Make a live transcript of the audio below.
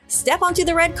Step onto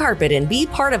the red carpet and be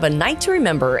part of a night to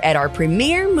remember at our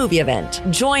premiere movie event.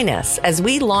 Join us as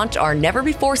we launch our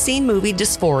never-before-seen movie,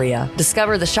 Dysphoria.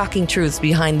 Discover the shocking truths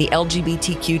behind the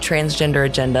LGBTQ transgender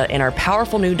agenda in our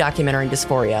powerful new documentary,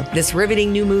 Dysphoria. This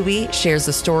riveting new movie shares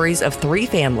the stories of 3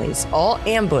 families, all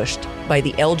ambushed by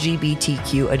the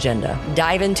LGBTQ agenda.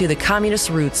 Dive into the communist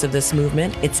roots of this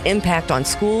movement, its impact on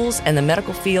schools and the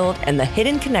medical field, and the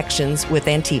hidden connections with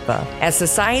Antifa. As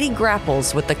society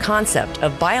grapples with the concept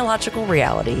of biological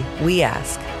reality, we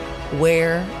ask,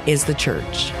 where is the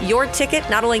church? Your ticket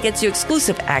not only gets you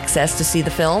exclusive access to see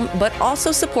the film, but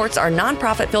also supports our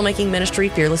nonprofit filmmaking ministry,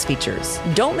 Fearless Features.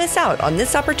 Don't miss out on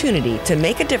this opportunity to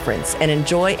make a difference and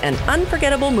enjoy an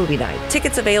unforgettable movie night.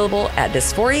 Tickets available at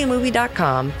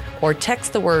dysphoriamovie.com or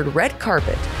text the word red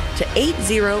carpet to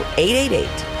 80888.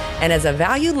 And as a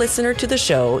valued listener to the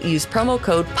show, use promo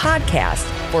code PODCAST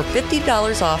for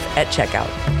 $50 off at checkout.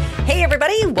 Hey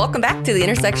everybody, welcome back to the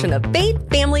intersection of faith,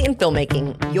 family, and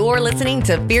filmmaking. You're listening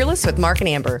to Fearless with Mark and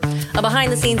Amber, a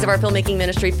behind the scenes of our filmmaking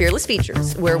ministry, Fearless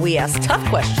Features, where we ask tough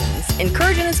questions,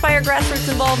 encourage and inspire grassroots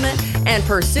involvement, and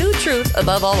pursue truth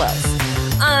above all else.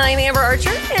 I'm Amber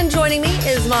Archer, and joining me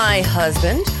is my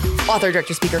husband, author,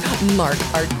 director, speaker, Mark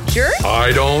Archer.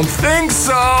 I don't think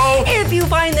so. If you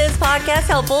find this podcast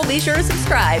helpful, be sure to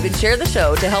subscribe and share the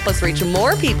show to help us reach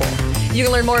more people. You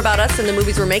can learn more about us and the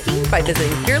movies we're making by visiting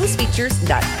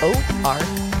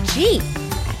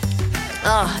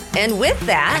fearlessfeatures.org. And with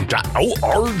that,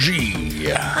 .org.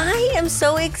 I am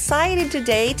so excited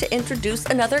today to introduce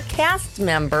another cast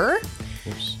member,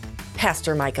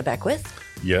 Pastor Micah Beckwith.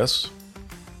 Yes.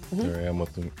 There I am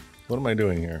with them. What am I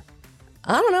doing here?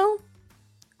 I don't know.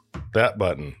 That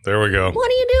button. There we go. What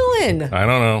are you doing? I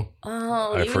don't know.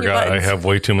 Oh, I forgot. I have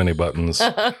way too many buttons.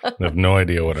 I have no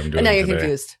idea what I'm doing. And now you're today.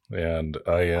 confused. And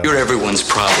I am. You're everyone's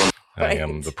problem. I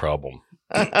am the problem.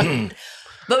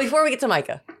 But before we get to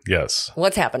Micah, Yes.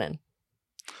 what's happening?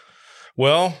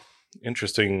 Well,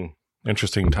 interesting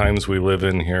times we live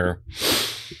in here.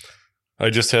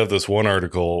 I just have this one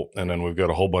article, and then we've got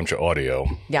a whole bunch of audio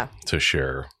to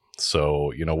share.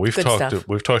 So, we've Good talked stuff.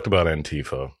 we've talked about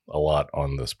Antifa a lot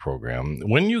on this program.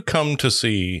 When you come to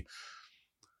see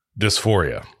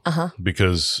Dysphoria,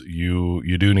 because you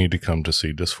do need to come to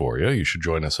see Dysphoria, you should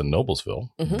join us in Noblesville,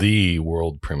 the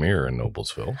world premiere in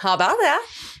Noblesville. How about that?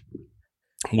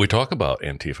 We talk about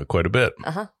Antifa quite a bit.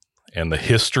 And the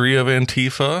history of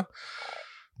Antifa.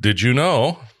 Did you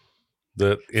know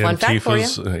that Fun fact for you.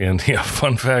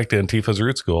 Fun fact, Antifa's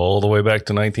roots go all the way back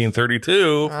to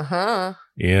 1932.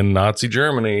 In Nazi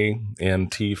Germany.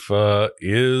 Antifa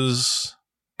is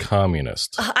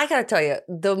communist. I gotta tell you,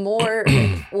 the more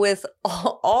with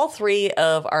all 3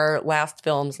 of our last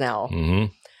films now,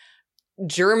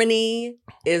 Germany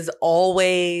is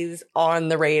always on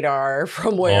the radar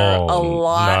from where a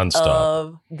lot nonstop.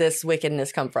 of this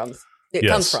wickedness comes from.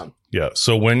 Comes from. Yeah.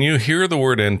 So when you hear the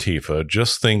word Antifa,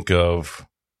 just think of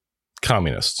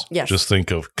communists. Yes. Just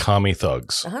think of commie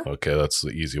thugs. Okay, that's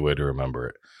the easy way to remember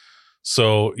it.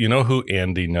 So you know who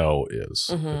Andy Ngo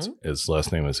is? His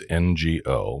last name is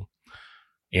NGO.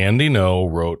 Andy Ngo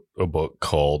wrote a book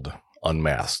called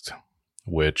Unmasked,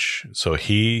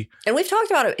 and we've talked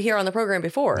about it here on the program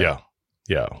before. Yeah,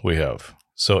 we have.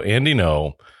 So Andy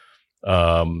Ngo,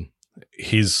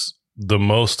 he's the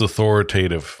most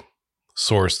authoritative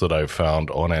source that I've found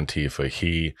on Antifa.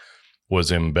 He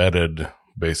was embedded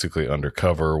basically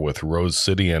undercover with Rose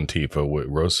City Antifa.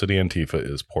 Rose City Antifa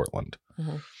is Portland.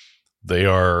 They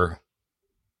are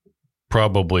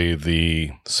probably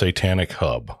the satanic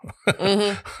hub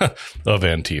of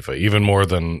Antifa, even more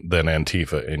than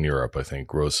Antifa in Europe. I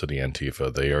think Rose City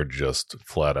Antifa, they are just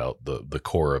flat out the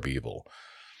core of evil.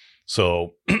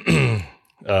 So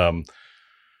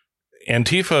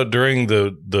Antifa during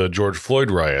the George Floyd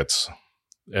riots,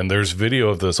 and there's video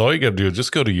of this. All you got to do is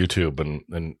just go to YouTube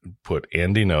and put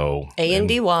Andy Ngo,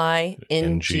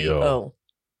 ANDYNGO.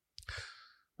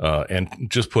 And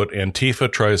just put Antifa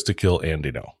tries to kill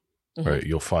Andy Ngo. Right,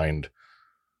 you'll find,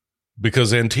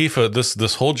 because Antifa,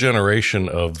 this whole generation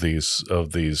of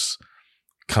these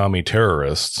commie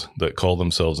terrorists that call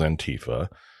themselves Antifa,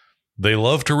 they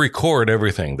love to record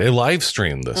everything. They live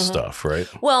stream this stuff, right?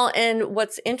 Well, and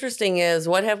what's interesting is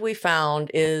what have we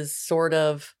found is sort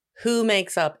of who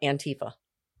makes up Antifa?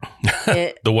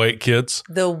 The white kids,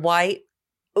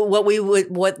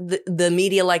 what the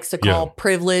media likes to call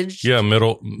privileged. Yeah,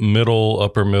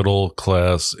 upper middle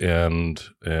class, and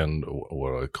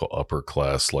what I call upper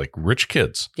class, like rich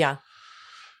kids. Yeah.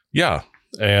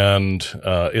 And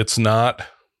it's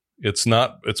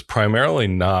primarily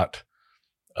not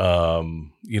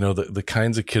the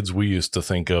kinds of kids we used to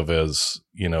think of as,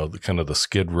 the kind of the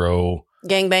Skid Row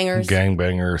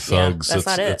Gangbanger, thugs. Yeah, that's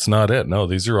not it. It's not it. No,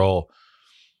 these are all,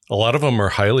 a lot of them are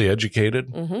highly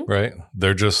educated, right?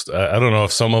 They're just, I don't know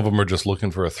if some of them are just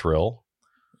looking for a thrill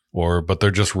but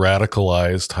they're just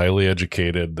radicalized, highly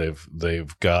educated.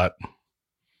 They've got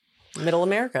middle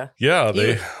America. Yeah.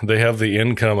 They have the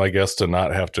income, I guess, to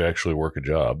not have to actually work a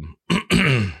job.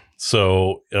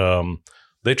 So,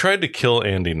 they tried to kill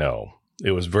Andy No.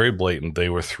 It was very blatant. They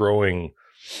were throwing,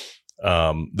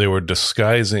 they were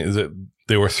disguising,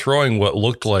 they were throwing what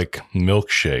looked like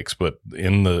milkshakes, but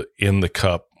in the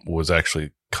cup was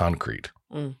actually concrete.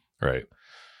 Right.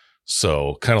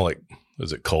 So kind of like,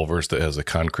 is it Culver's that has a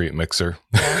concrete mixer?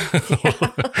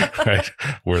 Right.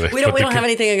 Where we don't have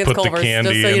anything against Culver's, the candy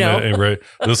just so you know. Right.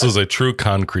 This was a true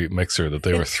concrete mixer that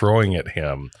they were throwing at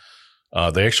him.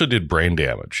 They actually did brain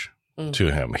damage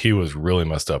to him. He was really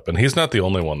messed up, and he's not the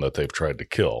only one that they've tried to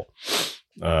kill.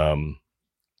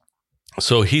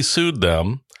 So he sued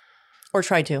them. Or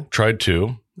tried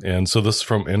to. And so this is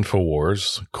from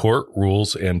InfoWars. Court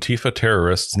rules Antifa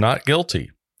terrorists not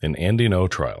guilty in Andy No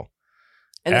trial.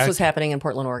 And this was happening in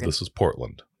Portland, Oregon. This is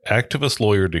Portland. Activist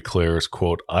lawyer declares,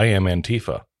 quote, I am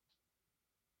Antifa.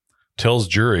 Tells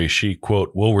jury she,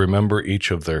 quote, will remember each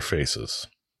of their faces.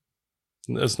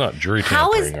 It's not jury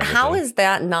tampering. How is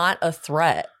that not a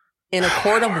threat in a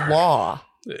court of law?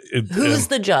 Who's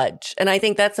the judge? And I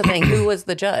think that's the thing. Who was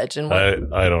the judge? And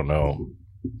I don't know.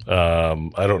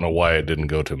 I don't know why it didn't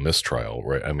go to mistrial,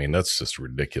 right? I mean, that's just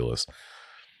ridiculous.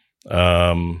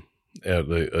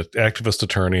 The activist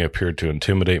attorney appeared to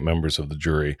intimidate members of the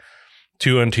jury.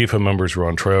 2 Antifa members were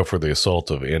on trial for the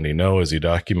assault of Andy No as he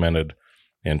documented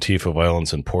Antifa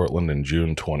violence in Portland in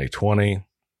June 2020.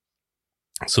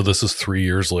 So this is 3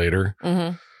 years later.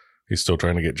 He's still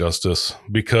trying to get justice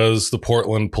because the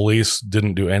Portland police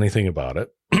didn't do anything about it.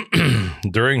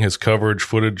 During his coverage,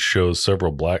 footage shows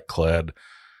several black-clad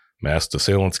masked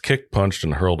assailants kicked, punched,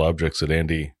 and hurled objects at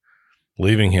Andy,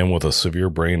 leaving him with a severe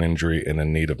brain injury and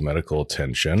in need of medical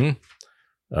attention.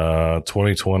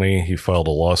 2020, he filed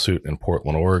a lawsuit in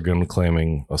Portland, Oregon,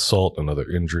 claiming assault and other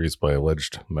injuries by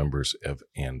alleged members of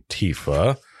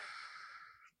Antifa.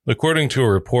 According to a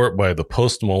report by the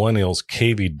Post-Millennials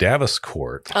KV Davis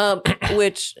Court.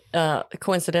 Which,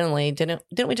 coincidentally, didn't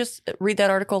we just read that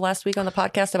article last week on the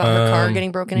podcast about her car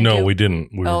getting broken into? No, we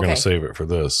didn't. We were going to save it for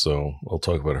this, so I'll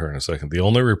talk about her in a second. The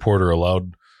only reporter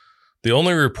allowed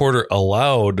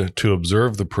to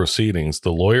observe the proceedings,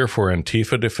 the lawyer for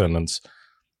Antifa defendants,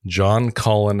 John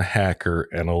Colin Hacker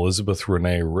and Elizabeth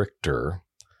Renee Richter,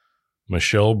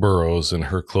 Michelle Burrows, in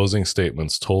her closing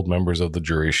statements, told members of the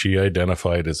jury she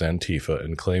identified as Antifa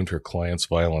and claimed her client's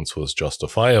violence was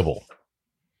justifiable.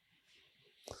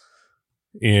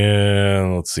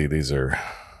 And let's see, these are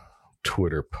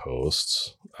Twitter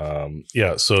posts.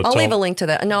 So I'll leave a link to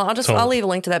that. No, I'll leave a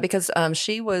link to that because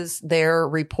she was there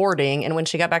reporting, and when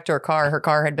she got back to her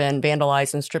car had been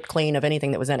vandalized and stripped clean of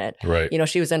anything that was in it. Right. You know,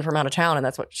 she was in from out of town, and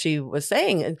that's what she was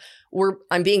saying.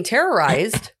 I'm being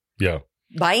terrorized. Yeah.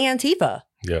 By Antifa.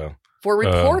 Yeah. For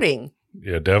reporting.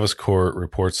 Davis Court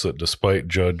reports that despite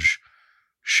Judge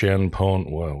Shanpone,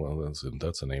 well,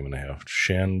 that's a name and a half.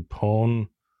 Shanpone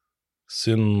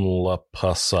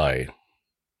Sinlapasai. I'm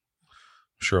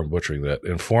sure I'm butchering that.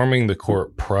 Informing the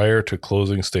court prior to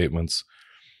closing statements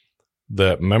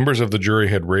that members of the jury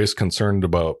had raised concerns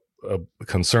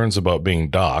about being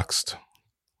doxxed.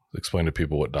 Explain to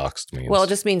people what doxed means. Well, it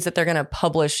just means that they're going to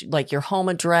publish like your home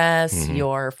address,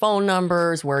 your phone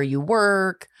numbers, where you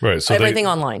work, right? So everything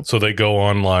online. So they go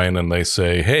online and they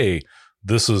say, "Hey,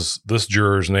 this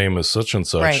juror's name is such and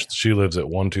such. Right. She lives at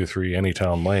 123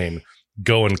 Anytown Lane.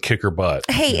 Go and kick her butt."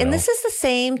 Hey, and this is the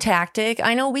same tactic.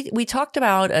 I know we talked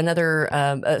about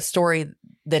another story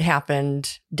that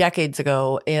happened decades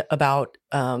ago about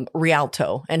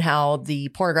Rialto and how the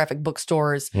pornographic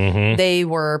bookstores, they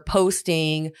were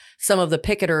posting some of the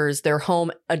picketers, their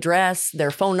home address, their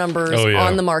phone numbers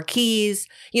on the marquees.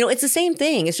 You know, it's the same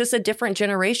thing. It's just a different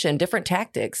generation, different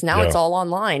tactics. Now it's all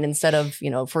online instead of,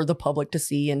 for the public to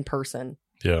see in person.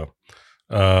 Yeah.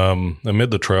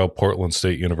 Amid the trial, Portland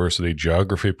State University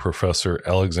geography professor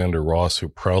Alexander Ross, who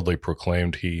proudly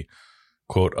proclaimed he,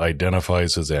 quote,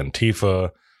 identifies as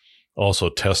Antifa, also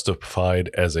testified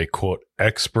as a, quote,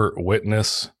 expert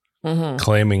witness,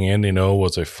 claiming Andy No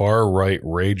was a far-right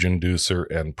rage inducer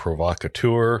and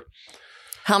provocateur.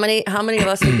 How many of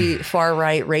us would be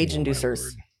far-right rage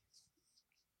inducers?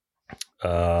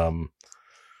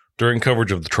 During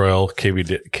coverage of the trial,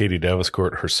 Katie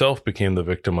Daviscourt herself became the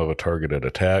victim of a targeted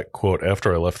attack. Quote,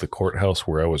 after I left the courthouse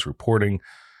where I was reporting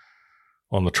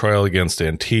on the trial against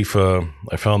Antifa,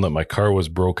 I found that my car was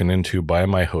broken into by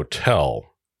my hotel.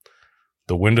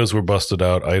 The windows were busted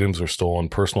out, items were stolen,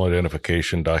 personal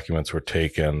identification documents were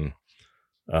taken.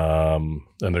 And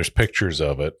there's pictures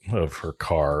of her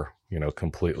car,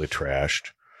 completely trashed.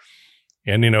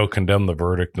 And, condemned the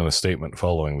verdict in a statement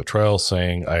following the trial,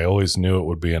 saying, "I always knew it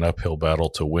would be an uphill battle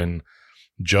to win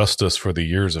justice for the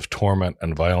years of torment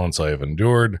and violence I have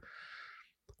endured.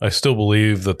 I still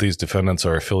believe that these defendants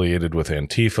are affiliated with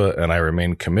Antifa, and I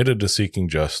remain committed to seeking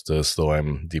justice. Though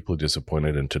I'm deeply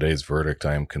disappointed in today's verdict,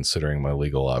 I am considering my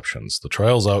legal options. The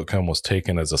trial's outcome was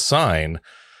taken as a sign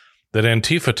that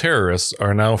Antifa terrorists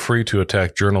are now free to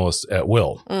attack journalists at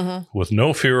will, with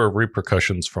no fear of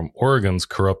repercussions from Oregon's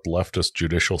corrupt leftist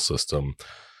judicial system,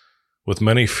 with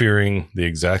many fearing the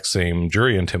exact same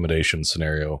jury intimidation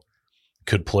scenario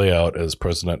could play out as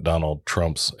President Donald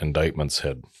Trump's indictments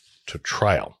head to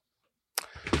trial."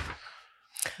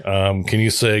 Can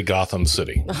you say Gotham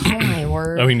City? Oh my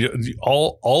word! I mean,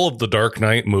 all of the Dark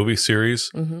Knight movie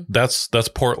series. That's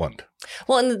Portland.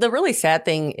 Well, and the really sad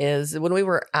thing is when we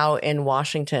were out in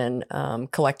Washington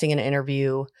collecting an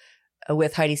interview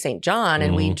with Heidi St. John,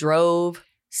 and we drove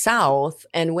south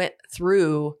and went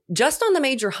through just on the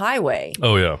major highway.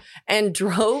 Oh yeah, and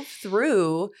drove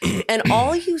through, and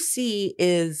all you see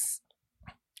is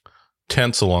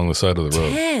tents along the side of the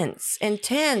road.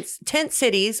 Tent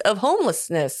cities of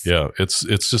homelessness. Yeah, it's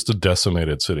just a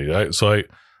decimated city. I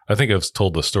think I've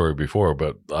told this story before,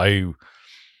 but I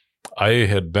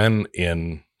had been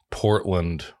in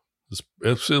Portland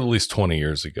it's at least 20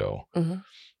 years ago,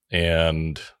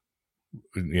 and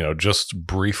just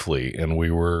briefly, and we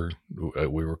were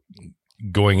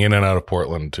going in and out of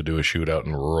Portland to do a shootout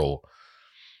in rural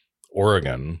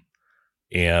Oregon,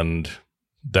 and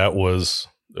that was.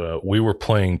 We were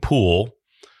playing pool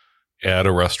at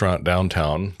a restaurant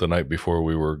downtown the night before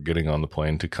we were getting on the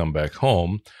plane to come back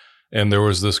home. And there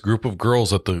was this group of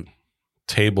girls at the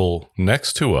table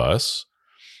next to us.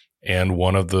 And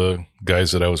one of the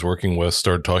guys that I was working with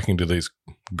started talking to these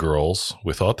girls.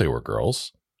 We thought they were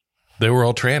girls. They were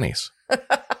all trannies.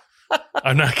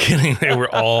 I'm not kidding. They were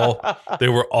all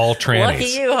trannies. Lucky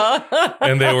you, huh?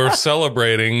 And they were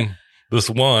celebrating this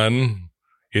one.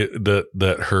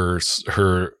 That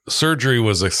her surgery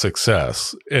was a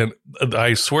success. And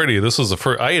I swear to you, this was the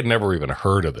first, I had never even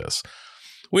heard of this.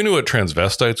 We knew what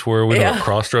transvestites were. We knew what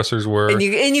cross-dressers were. And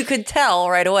you could tell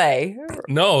right away.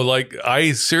 No, like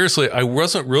I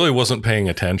wasn't paying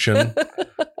attention.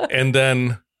 And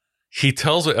then he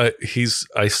tells me,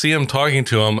 I see him talking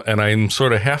to him, and I'm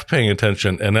sort of half paying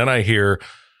attention. And then I hear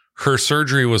her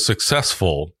surgery was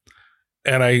successful.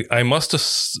 And I must have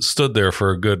stood there for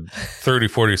a good 30,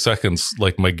 40 seconds,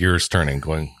 like my gears turning,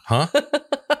 going, huh?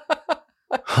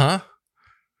 Huh?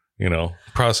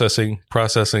 Processing.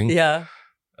 Yeah.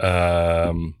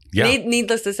 Yeah.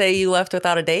 Needless to say, you left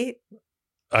without a date?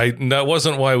 That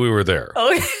wasn't why we were there.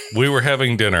 Okay. We were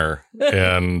having dinner,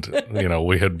 and,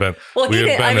 we had been. Well,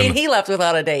 he left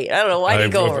without a date. I don't know why he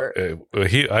go over.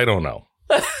 I don't know.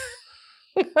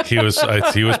 He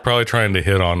was probably trying to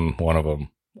hit on one of them.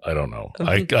 I don't know.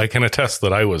 I can attest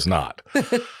that I was not.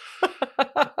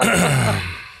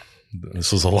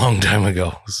 This was a long time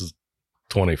ago. This is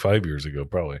 25 years ago,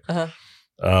 probably.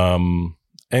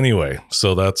 Anyway,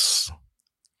 so that's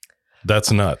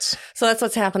nuts. So that's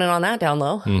what's happening on that down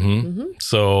low.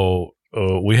 So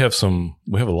we have a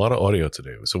lot of audio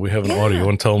today. So we have an audio. You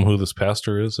want to tell them who this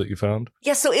pastor is that you found?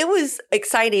 Yeah. So it was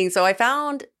exciting. So I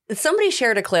found somebody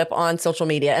shared a clip on social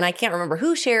media, and I can't remember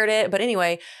who shared it, but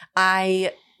anyway,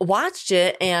 I watched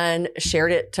it and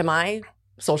shared it to my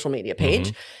social media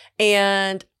page.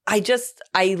 And I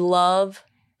love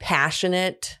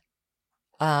passionate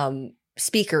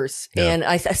speakers, and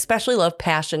I especially love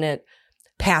passionate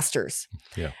pastors.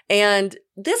 Yeah. And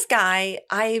this guy,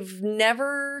 I've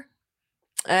never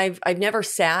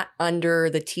sat under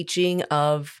the teaching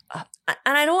of, and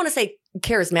I don't want to say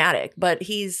charismatic, but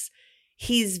he's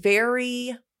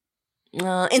very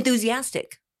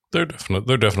enthusiastic. They're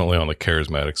definitely on the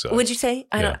charismatic side. Would you say?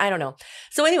 I don't know.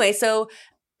 So anyway,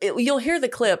 you'll hear the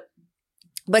clip,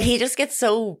 but he just gets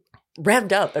so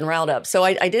revved up and riled up. So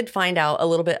I did find out a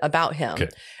little bit about him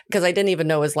because I didn't even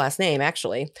know his last name,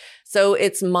 actually. So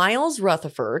it's Miles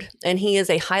Rutherford, and he is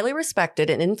a highly respected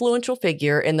and influential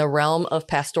figure in the realm of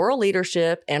pastoral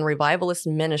leadership and revivalist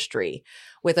ministry.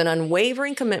 With an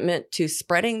unwavering commitment to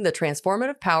spreading the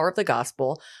transformative power of the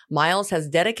gospel, Miles has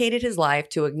dedicated his life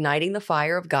to igniting the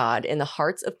fire of God in the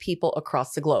hearts of people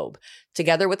across the globe.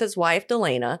 Together with his wife,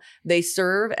 Delana, they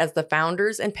serve as the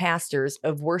founders and pastors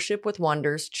of Worship with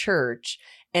Wonders Church,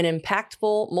 an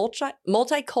impactful,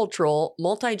 multicultural,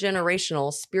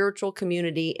 multi-generational spiritual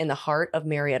community in the heart of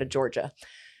Marietta, Georgia.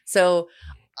 So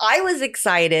I was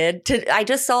excited I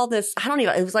just saw this,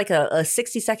 it was like a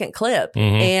 60-second clip.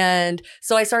 And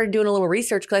so I started doing a little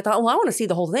research because I thought, well, I want to see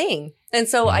the whole thing. And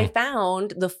so I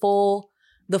found the full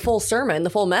sermon, the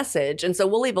full message. And so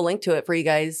we'll leave a link to it for you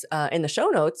guys in the show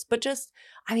notes. But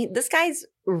this guy's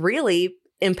really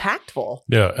impactful.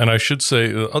 Yeah. And I should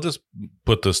say, I'll just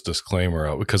put this disclaimer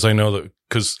out because I know that,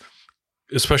 because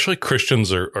especially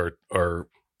Christians are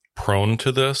prone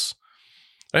to this.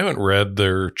 I haven't read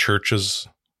their church's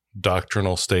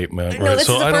doctrinal statement, no, right? This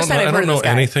is the first time I've heard I don't know this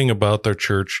guy. anything about their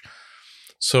church.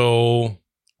 So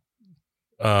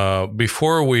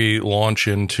before we launch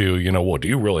into, do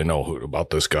you really know about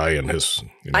this guy and his?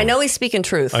 I know he's speaking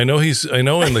truth. I know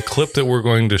in the clip that we're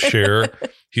going to share,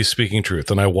 he's speaking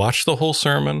truth. And I watched the whole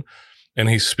sermon, and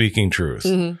he's speaking truth.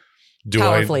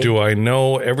 Do I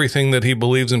know everything that he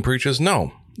believes and preaches?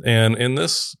 No. And in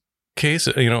this case,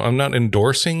 I'm not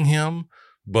endorsing him,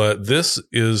 but this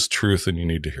is truth, and you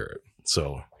need to hear it.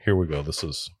 So here we go. This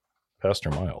is Pastor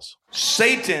Miles.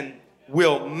 Satan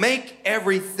will make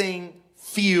everything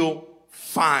feel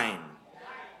fine.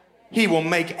 He will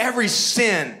make every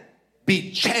sin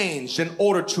be changed in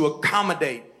order to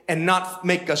accommodate and not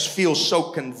make us feel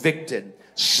so convicted.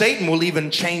 Satan will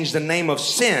even change the name of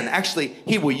sin. Actually,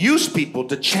 he will use people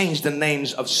to change the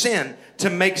names of sin to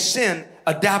make sin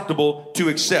adaptable to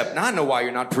accept. Now, I know why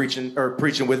you're not preaching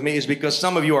with me is because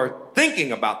some of you are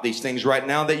thinking about these things right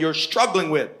now that you're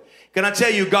struggling with. Can I tell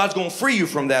you, God's going to free you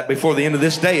from that before the end of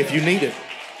this day if you need it.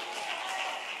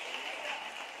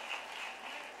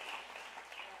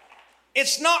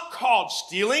 It's not called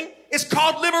stealing. It's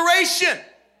called liberation.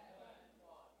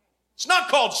 It's not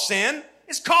called sin.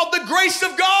 It's called the grace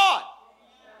of God.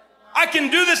 I can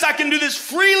do this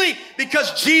freely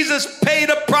because Jesus paid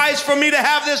a price for me to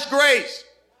have this grace.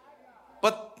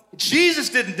 But Jesus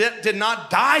did not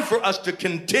die for us to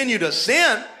continue to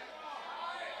sin.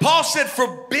 Paul said,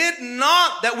 forbid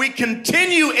not that we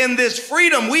continue in this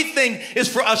freedom we think is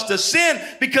for us to sin,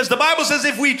 because the Bible says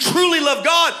if we truly love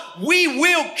God, we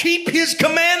will keep his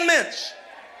commandments.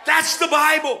 That's the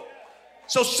Bible.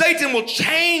 So Satan will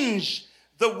change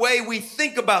the way we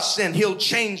think about sin. He'll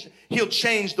change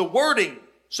the wording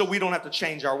so we don't have to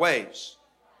change our ways.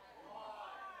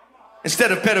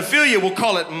 Instead of pedophilia, we'll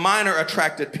call it minor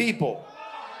attracted people.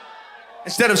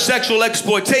 Instead of sexual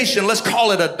exploitation, let's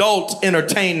call it adult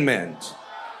entertainment.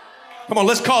 Come on,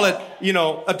 let's call it,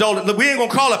 adult. We ain't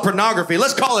gonna call it pornography.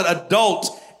 Let's call it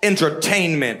adult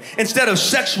entertainment. Instead of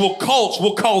sexual cults,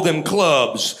 we'll call them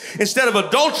clubs. Instead of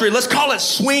adultery, let's call it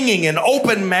swinging and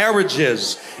open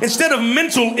marriages. Instead of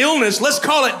mental illness, let's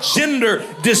call it gender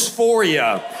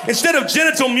dysphoria. Instead of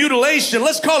genital mutilation,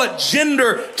 let's call it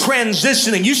gender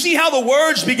transitioning. You see how the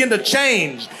words begin to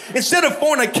change. Instead of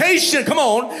fornication, come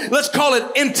on, let's call it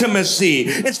intimacy.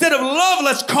 Instead of love,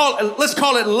 let's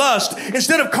call it lust.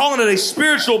 Instead of calling it a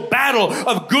spiritual battle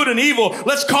of good and evil,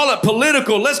 let's call it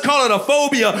political. Let's call it a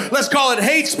phobia. Let's call it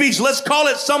hate speech. Let's call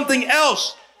it something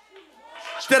else.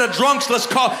 Instead of drunks, let's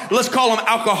call them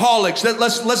alcoholics.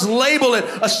 Let's label it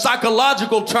a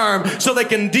psychological term so they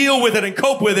can deal with it and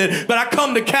cope with it. But I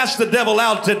come to cast the devil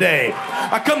out today.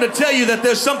 I come to tell you that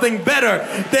there's something better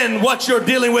than what you're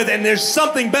dealing with, and there's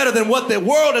something better than what the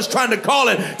world is trying to call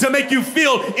it to make you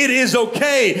feel it is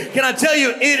okay. Can I tell you,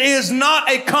 it is not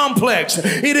a complex.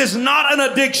 It is not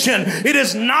an addiction. It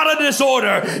is not a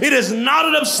disorder. It is not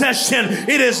an obsession.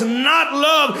 It is not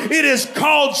love. It is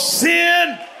called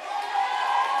sin.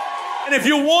 And if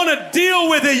you want to deal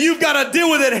with it, you've got to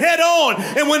deal with it head on.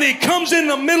 And when he comes in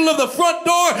the middle of the front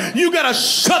door, you got to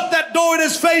shut that door in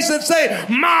his face and say,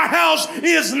 my house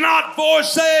is not for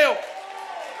sale.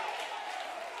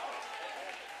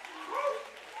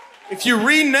 If you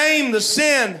rename the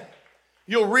sin,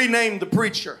 you'll rename the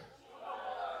preacher.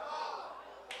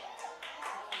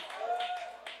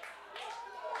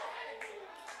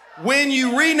 When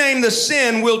you rename the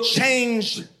sin, we'll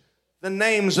change the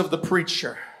names of the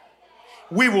preacher.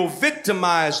 We will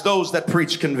victimize those that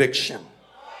preach conviction.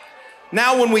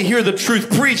 Now, when we hear the truth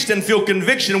preached and feel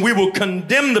conviction, we will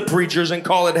condemn the preachers and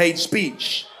call it hate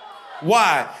speech.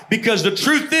 Why? Because the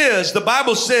truth is, the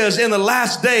Bible says in the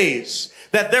last days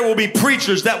that there will be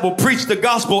preachers that will preach the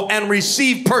gospel and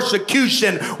receive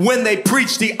persecution when they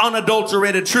preach the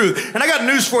unadulterated truth. And I got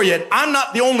news for you. I'm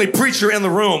not the only preacher in the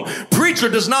room. Preacher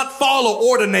does not follow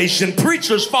ordination.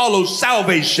 Preachers follow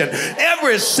salvation.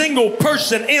 Every single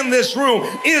person in this room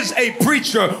is a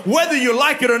preacher. Whether you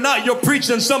like it or not, you're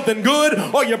preaching something good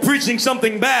or you're preaching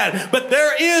something bad. But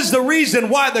there is the reason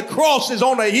why the cross is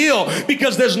on a hill,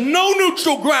 because there's no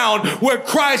neutral ground where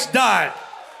Christ died.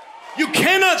 You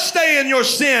cannot stay in your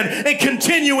sin and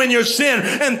continue in your sin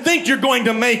and think you're going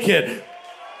to make it.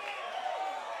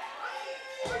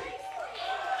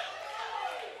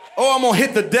 Oh, I'm going to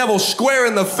hit the devil square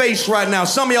in the face right now.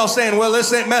 Some of y'all saying, well,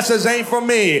 this message ain't for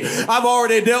me. I've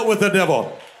already dealt with the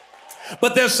devil.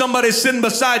 But there's somebody sitting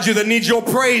beside you that needs your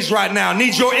praise right now,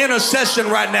 needs your intercession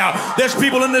right now. There's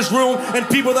people in this room and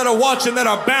people that are watching that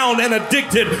are bound and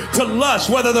addicted to lust,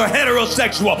 whether they're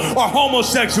heterosexual or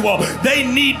homosexual. They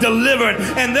need delivered.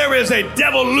 And there is a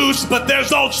devil loose, but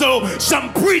there's also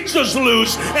some preachers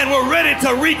loose, and we're ready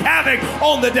to wreak havoc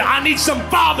on the devil. I need some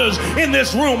fathers in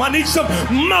this room. I need some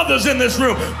mothers in this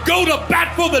room. Go to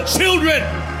bat for the children.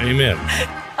 Amen.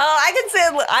 I can say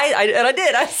I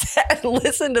did. I sat and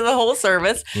listened to the whole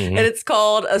service, and it's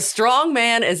called "A Strong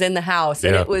Man Is in the House,"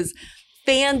 and it was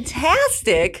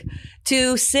fantastic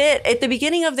to sit at the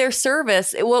beginning of their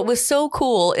service. What was so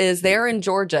cool is they're in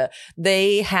Georgia.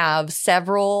 They have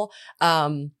several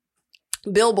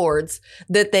billboards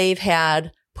that they've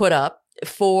had put up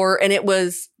for, and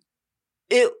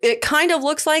it kind of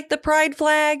looks like the pride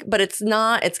flag, but it's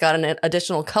not. It's got an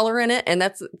additional color in it. And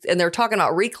they're talking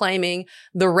about reclaiming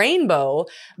the rainbow,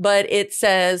 but it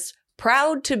says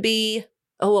proud to be,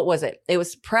 what was it? It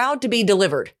was proud to be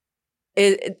delivered.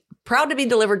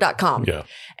 Proudtobedelivered.com. Yeah.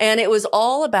 And it was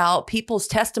all about people's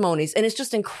testimonies. And it's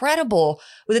just incredible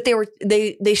that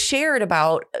they shared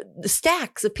about the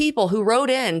stacks of people who wrote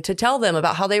in to tell them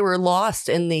about how they were lost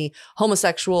in the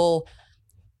homosexual.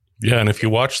 Yeah. And if you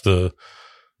watch the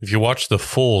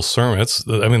full sermon,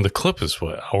 the clip is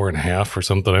what, hour and a half or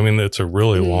something. I mean, it's a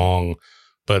really long,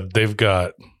 but they've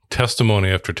got testimony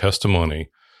after testimony.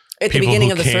 At the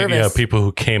beginning of the service. Yeah, people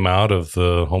who came out of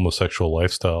the homosexual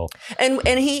lifestyle. And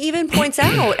he even points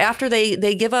out after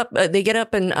they get up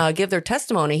and give their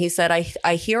testimony, he said,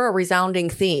 I hear a resounding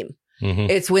theme.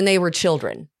 Mm-hmm. It's when they were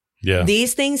children. Yeah.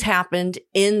 These things happened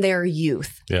in their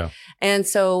youth. Yeah. And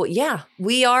so, yeah,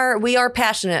 we are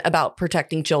passionate about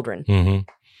protecting children. Mm-hmm.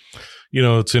 You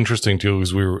know, it's interesting too,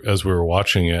 as we were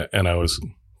watching it, and I was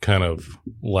kind of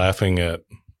laughing at,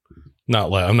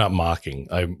 I'm not mocking.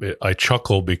 I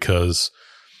chuckle because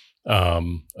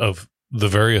of the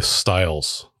various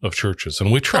styles of churches,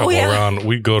 and we travel around.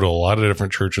 We go to a lot of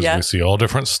different churches. Yeah. We see all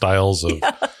different styles of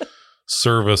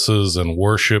services and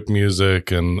worship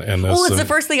music, and this. Well, it's the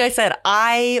first thing I said.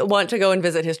 I want to go and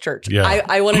visit his church. Yeah.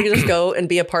 I want to just go and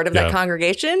be a part of that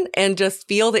congregation and just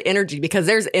feel the energy, because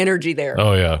there's energy there.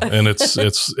 Oh yeah, and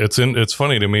it's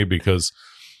funny to me because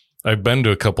I've been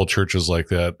to a couple churches like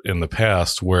that in the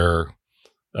past where,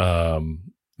 and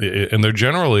they're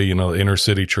generally, inner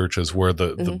city churches where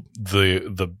the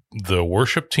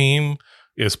worship team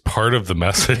is part of the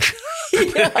message.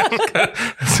 They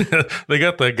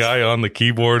got that guy on the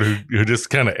keyboard who just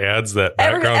kind of adds that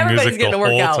background music the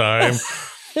whole time.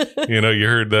 You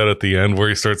heard that at the end where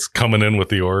he starts coming in with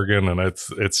the organ, and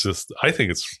it's just I think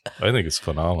it's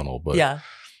phenomenal, but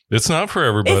it's not for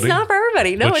everybody. It's not for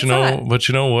everybody. No, it's not. But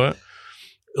you know what?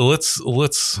 Let's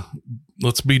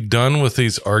be done with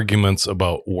these arguments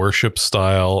about worship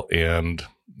style and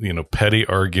petty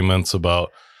arguments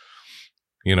about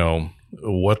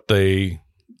what these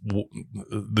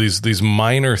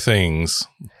minor things.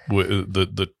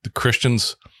 The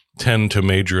Christians tend to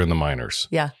major in the minors.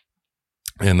 Yeah.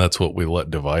 And that's what we let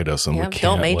divide us, and we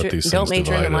can't let these things don't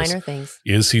major divide in the us. minor things.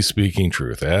 Is he speaking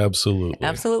truth? Absolutely.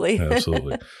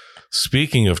 Absolutely.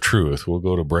 Speaking of truth, we'll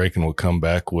go to break and we'll come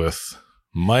back with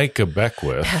Micah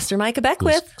Beckwith. Pastor Micah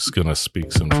Beckwith is going to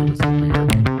speak some truth over here.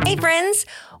 Hey, friends.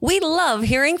 We love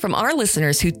hearing from our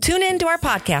listeners who tune into our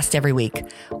podcast every week.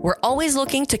 We're always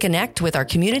looking to connect with our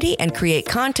community and create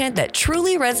content that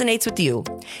truly resonates with you.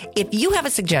 If you have a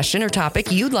suggestion or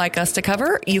topic you'd like us to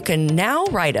cover, you can now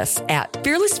write us at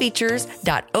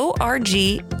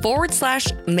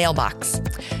fearlessfeatures.org/mailbox.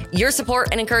 Your support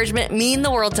and encouragement mean the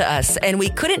world to us, and we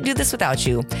couldn't do this without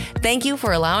you. Thank you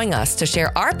for allowing us to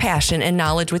share our passion and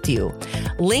knowledge with you.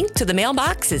 Link to the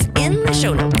mailbox is in the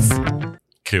show notes.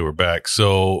 Okay, we're back.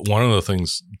 So one of the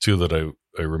things, too, that I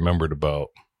remembered about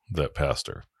that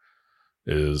pastor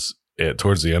is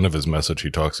towards the end of his message, he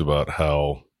talks about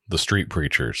how the street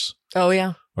preachers are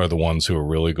the ones who are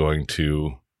really going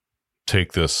to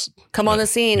take this. Come on the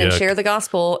scene and share the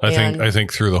gospel. I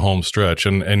think through the home stretch.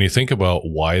 And you think about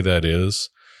why that is.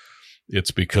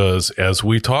 It's because as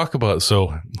we talk about,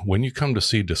 so when you come to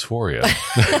see Dysphoria,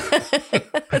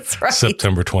 that's right.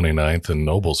 September 29th in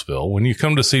Noblesville, when you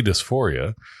come to see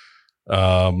Dysphoria,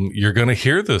 you're going to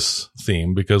hear this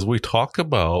theme because we talk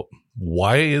about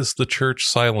why is the church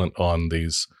silent on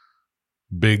these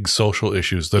big social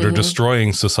issues that are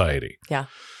destroying society? Yeah.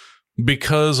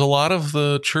 Because a lot of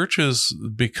the churches,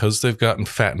 because they've gotten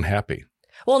fat and happy.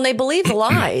 Well, and they believe the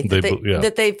lie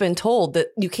that they've been told that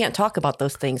you can't talk about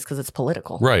those things because it's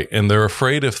political. Right. And they're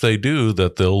afraid if they do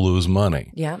that they'll lose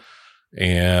money. Yeah.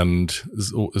 And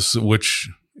which,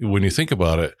 when you think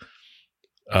about it,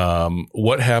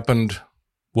 what happened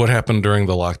during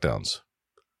the lockdowns,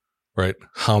 right?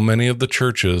 How many of the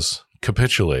churches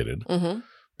capitulated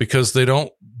because they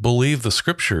don't believe the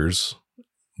scriptures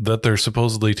that they're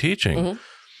supposedly teaching?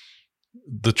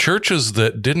 The churches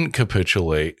that didn't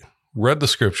capitulate read the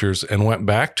scriptures and went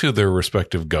back to their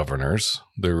respective governors,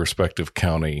 their respective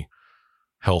county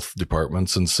health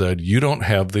departments, and said, you don't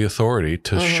have the authority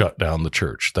to shut down the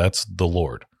church. That's the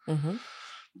Lord.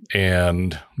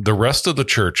 And the rest of the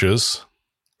churches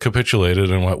capitulated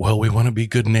and went, well, we want to be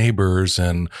good neighbors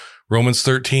and Romans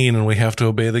 13, and we have to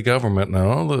obey the government.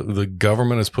 No, the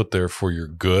government is put there for your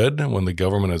good. When the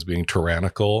government is being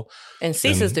tyrannical and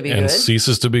ceases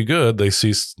to be good, they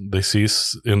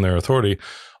cease in their authority.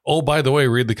 Oh, by the way,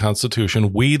 read the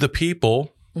Constitution. We, the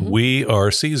people, we are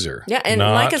Caesar. Yeah, and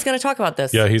Mike is going to talk about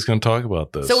this. Yeah, he's going to talk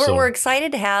about this. So we're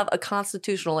excited to have a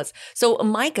constitutionalist. So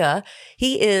Micah,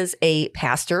 he is a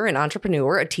pastor, an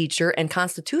entrepreneur, a teacher, and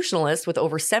constitutionalist with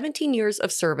over 17 years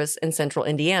of service in central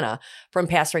Indiana, from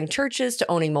pastoring churches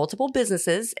to owning multiple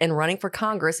businesses and running for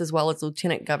Congress as well as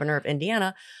lieutenant governor of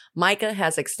Indiana. Micah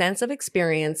has extensive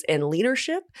experience in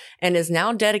leadership and is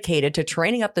now dedicated to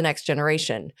training up the next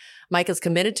generation. Micah is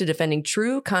committed to defending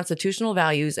true constitutional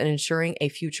values and ensuring a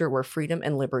future where freedom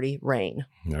and liberty reign.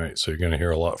 All right, so you're going to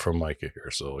hear a lot from Micah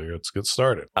here, so let's get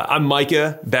started. I'm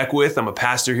Micah Beckwith. I'm a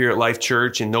pastor here at Life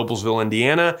Church in Noblesville,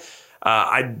 Indiana.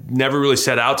 I never really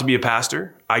set out to be a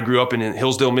pastor. I grew up in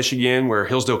Hillsdale, Michigan, where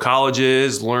Hillsdale College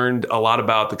is, learned a lot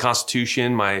about the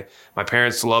Constitution. My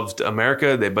parents loved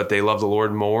America, but they loved the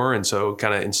Lord more, and so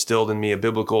kind of instilled in me a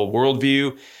biblical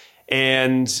worldview.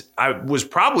 And I was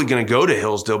probably going to go to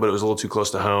Hillsdale, but it was a little too close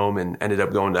to home, and ended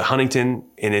up going to Huntington,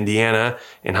 Indiana,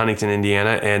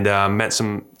 and met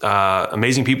some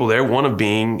amazing people there, one of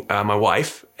being my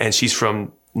wife, and she's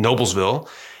from Noblesville.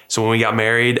 So when we got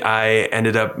married, I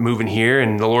ended up moving here,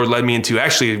 and the Lord led me into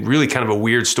actually really kind of a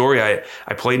weird story. I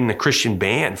played in a Christian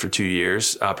band for 2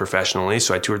 years professionally.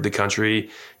 So I toured the country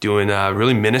doing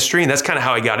really ministry, and that's kind of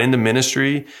how I got into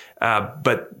ministry.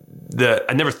 But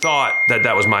I never thought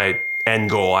that was my end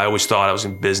goal. I always thought I was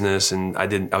in business, and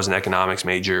I was an economics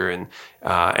major, and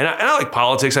I like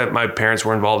politics. My parents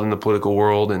were involved in the political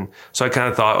world, and so I kind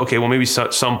of thought, okay, well, maybe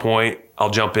some point I'll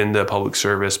jump into public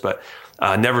service, but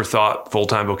never thought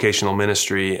full-time vocational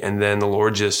ministry. And then the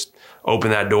Lord just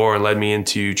opened that door and led me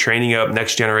into training up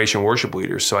next generation worship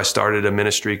leaders. So I started a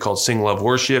ministry called Sing Love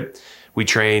Worship. We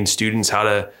train students how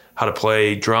to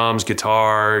play drums,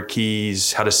 guitar,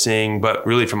 keys, how to sing, but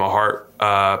really from a heart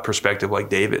perspective like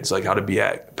David's, like how to be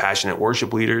passionate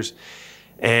worship leaders.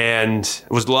 And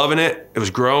I was loving it. It was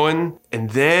growing.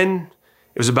 And then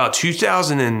it was about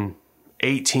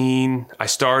 2018, I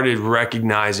started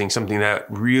recognizing something that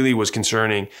really was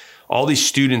concerning all these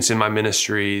students in my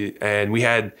ministry. And we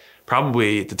had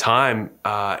probably at the time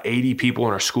 80 people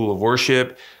in our school of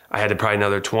worship. I had probably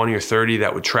another 20 or 30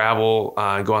 that would travel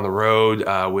and go on the road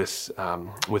with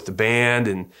the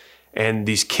band. And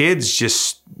these kids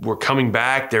just were coming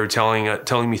back. They were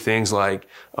telling me things like,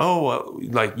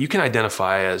 like you can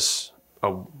identify as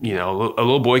a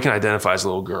little boy can identify as a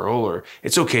little girl, or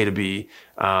it's okay to be,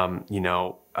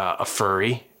 a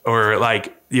furry, or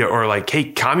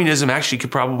hey, communism actually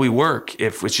could probably work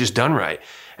if it's just done right.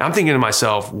 And I'm thinking to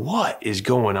myself, what is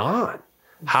going on?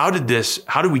 How did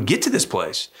we get to this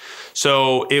place?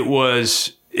 So it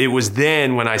was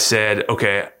then when I said,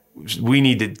 okay, we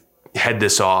need to head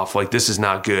this off. Like, this is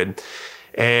not good.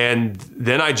 And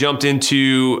then I jumped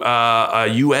into a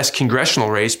U.S. congressional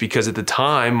race because at the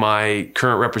time, my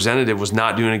current representative was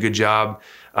not doing a good job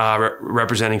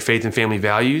representing faith and family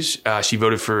values. She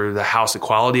voted for the House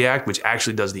Equality Act, which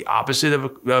actually does the opposite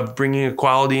of bringing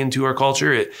equality into our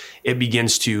culture. It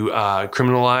begins to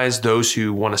criminalize those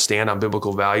who want to stand on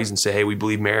biblical values and say, hey, we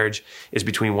believe marriage is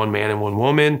between one man and one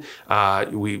woman.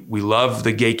 We love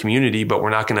the gay community, but we're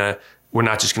not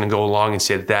just going to go along and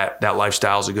say that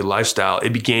lifestyle is a good lifestyle.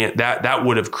 It began that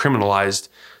would have criminalized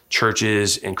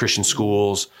churches and Christian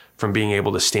schools from being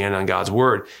able to stand on God's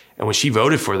word. And when she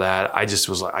voted for that, I just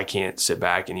was like, I can't sit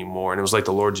back anymore. And it was like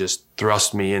the Lord just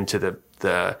thrust me into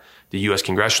the U.S.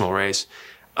 congressional race.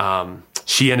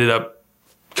 She ended up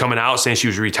coming out saying she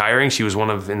was retiring. She was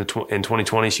in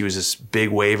 2020, she was this big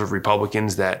wave of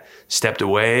Republicans that stepped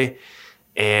away.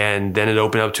 And then it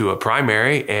opened up to a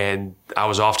primary, and I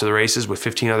was off to the races with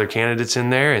 15 other candidates in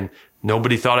there, and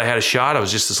nobody thought I had a shot. I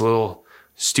was just this little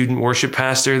student worship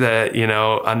pastor that,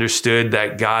 understood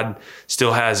that God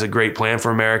still has a great plan for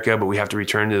America, but we have to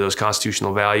return to those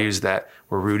constitutional values that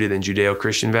were rooted in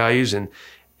Judeo-Christian values. And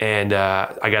And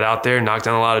I got out there, knocked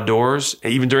on a lot of doors,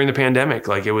 even during the pandemic.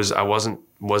 Like I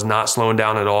was not slowing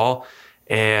down at all.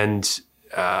 And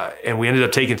we ended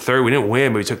up taking third. We didn't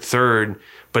win, but we took third.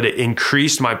 But it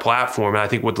increased my platform. And I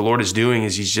think what the Lord is doing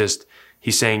is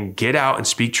He's saying, get out and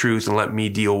speak truth and let me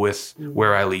deal with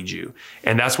where I lead you.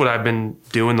 And that's what I've been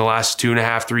doing the last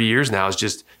 2.5, 3 years now, is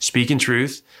just speaking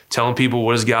truth, telling people,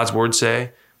 what does God's word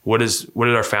say? What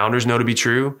did our founders know to be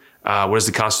true? What does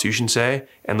the Constitution say?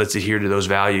 And let's adhere to those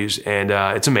values. And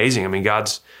it's amazing. I mean,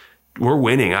 we're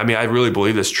winning. I mean, I really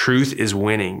believe this. Truth is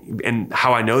winning. And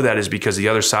how I know that is because the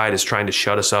other side is trying to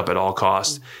shut us up at all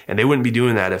costs. And they wouldn't be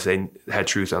doing that if they had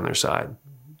truth on their side.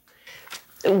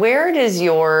 Where does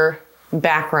your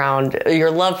background,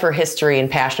 your love for history and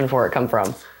passion for it come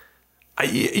from?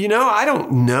 I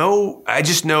don't know. I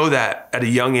just know that at a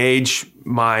young age,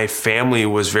 my family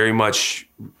was very much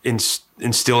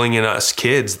instilling in us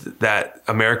kids that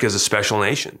America is a special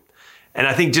nation. And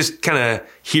I think just kind of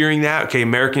hearing that, okay,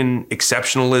 American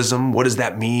exceptionalism, what does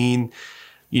that mean?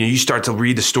 You start to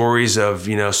read the stories of,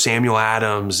 Samuel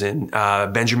Adams and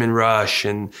Benjamin Rush,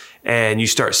 and you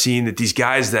start seeing that these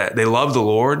guys that they loved the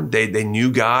Lord, they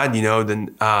knew God,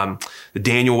 the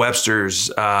Daniel Websters,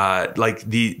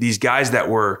 these guys that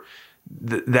were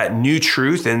that knew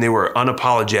truth and they were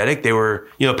unapologetic. They were,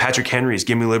 Patrick Henry's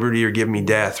 "Give Me Liberty or Give Me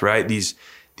Death," right? These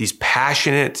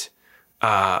passionate,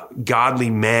 godly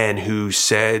men who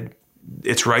said,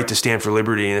 it's right to stand for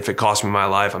liberty. And if it costs me my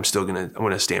life, I'm going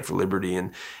to stand for liberty.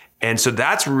 And so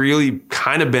that's really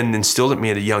kind of been instilled at me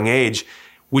at a young age,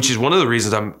 which is one of the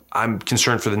reasons I'm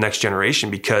concerned for the next generation,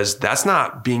 because that's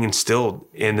not being instilled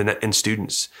in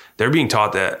students. They're being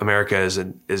taught that America is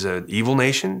an evil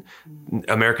nation.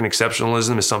 American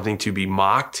exceptionalism is something to be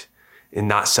mocked and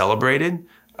not celebrated.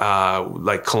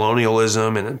 Like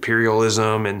colonialism and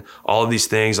imperialism and all of these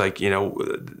things, that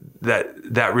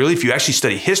really, if you actually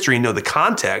study history and know the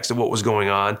context of what was going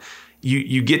on,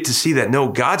 you get to see that, no,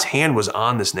 God's hand was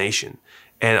on this nation.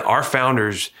 And our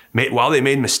founders, while they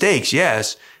made mistakes,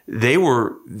 yes,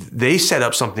 they set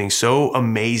up something so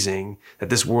amazing that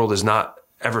this world has not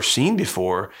ever seen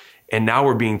before. And now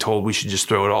we're being told we should just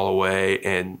throw it all away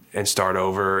and start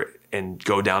over and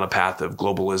go down a path of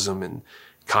globalism and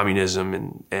communism,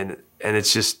 and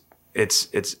it's just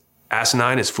it's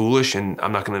asinine, it's foolish, and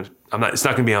it's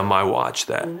not gonna be on my watch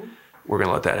that we're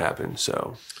gonna let that happen.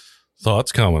 So,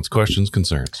 thoughts, comments, questions,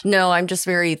 concerns? No, I'm just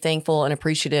very thankful and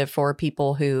appreciative for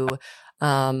people who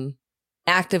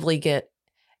actively get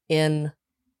in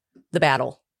the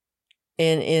battle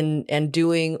and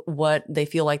doing what they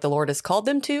feel like the Lord has called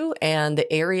them to, and the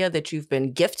area that you've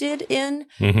been gifted in,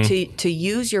 to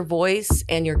use your voice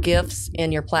and your gifts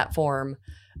and your platform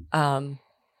for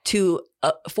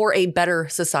a better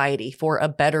society, for a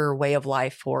better way of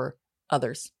life for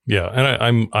others. Yeah,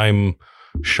 and I'm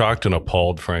shocked and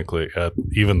appalled, frankly, at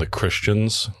even the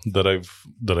Christians that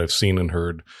I've seen and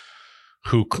heard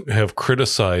who have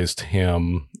criticized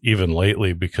him even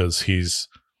lately, because he's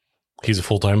a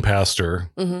full-time pastor,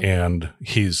 and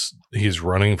he's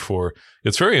running for.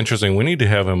 It's very interesting. We need to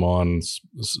have him on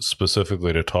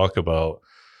specifically to talk about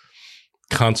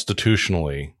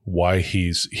constitutionally why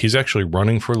he's actually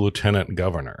running for lieutenant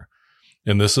governor.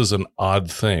 And this is an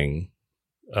odd thing.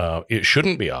 It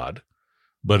shouldn't be odd,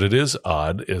 but it is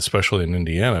odd, especially in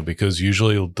Indiana, because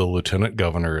usually the lieutenant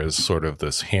governor is sort of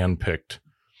this handpicked,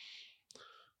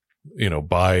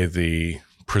 by the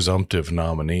presumptive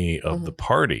nominee of the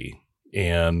party.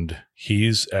 And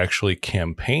he's actually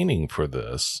campaigning for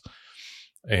this.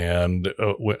 And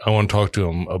I want to talk to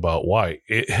him about why.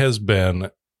 It has been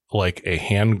like a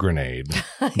hand grenade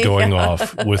going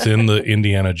off within the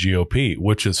Indiana GOP,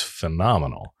 which is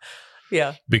phenomenal.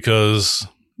 Yeah. Because,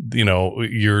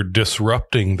 you're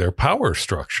disrupting their power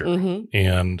structure.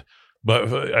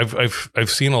 But I've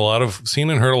seen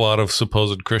and heard a lot of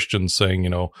supposed Christians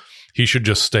saying, he should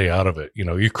just stay out of it.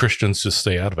 You Christians just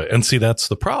stay out of it. And see, that's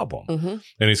the problem.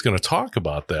 And he's going to talk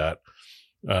about that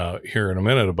here in a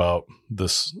minute, about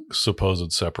this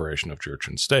supposed separation of church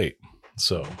and state.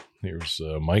 So here's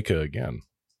Micah again.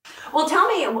 Well, tell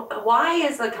me, why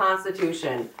is the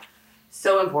Constitution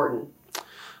so important?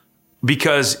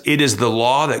 Because it is the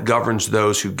law that governs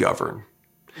those who govern.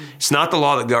 It's not the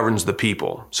law that governs the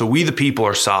people. So we, the people,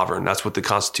 are sovereign. That's what the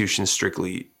Constitution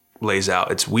strictly lays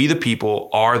out. It's we, the people,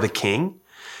 are the king.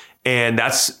 And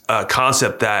that's a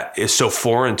concept that is so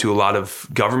foreign to a lot of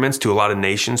governments, to a lot of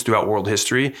nations throughout world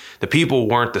history. The people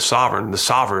weren't the sovereign.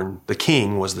 The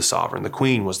king was the sovereign. The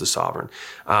queen was the sovereign.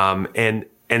 And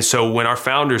so when our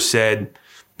founders said,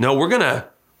 no, we're going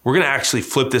to actually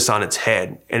flip this on its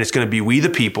head, and it's going to be we, the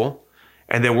people,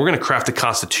 and then we're going to craft a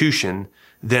constitution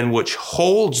then which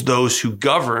holds those who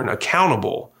govern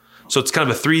accountable. So it's kind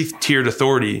of a 3-tiered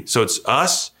authority. So it's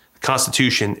us, the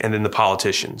Constitution, and then the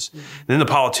politicians. Then the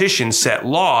politicians set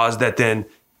laws that then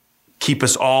keep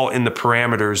us all in the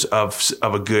parameters of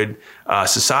a good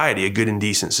society, a good and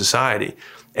decent society.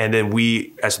 And then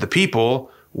we, as the people,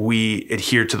 we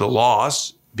adhere to the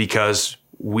laws because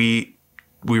we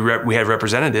had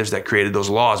representatives that created those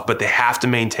laws, but they have to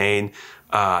maintain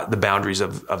the boundaries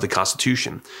of the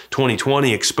Constitution.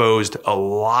 2020 exposed a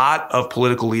lot of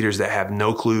political leaders that have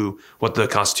no clue what the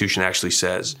Constitution actually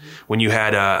says. When you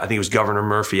had, I think it was Governor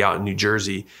Murphy out in New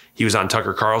Jersey, he was on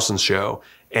Tucker Carlson's show,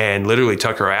 and literally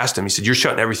Tucker asked him, he said, "You're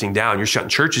shutting everything down. You're shutting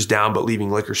churches down, but leaving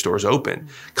liquor stores open.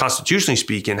 Constitutionally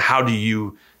speaking, how do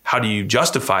you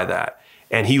justify that?"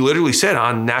 And he literally said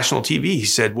on national TV, he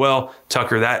said, "Well,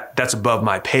 Tucker, that's above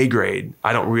my pay grade.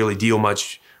 I don't really deal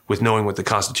much with knowing what the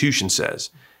Constitution says."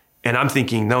 And I'm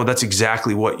thinking, no, that's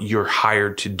exactly what you're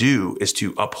hired to do, is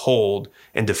to uphold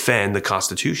and defend the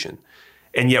Constitution.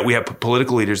 And yet we have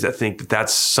political leaders that think that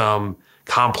that's some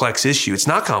complex issue. It's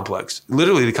not complex.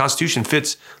 Literally, the Constitution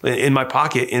fits in my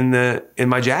pocket in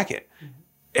my jacket.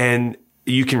 And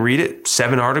you can read it,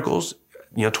 7 articles,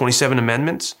 27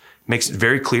 amendments. Makes it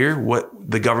very clear what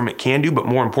the government can do, but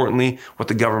more importantly, what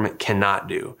the government cannot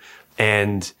do.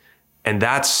 And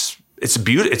it's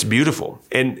beautiful.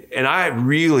 And I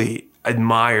really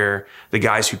admire the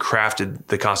guys who crafted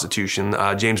the Constitution.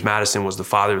 James Madison was the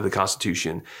father of the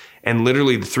Constitution. And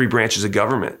literally the 3 branches of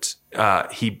government,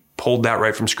 he pulled that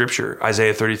right from Scripture.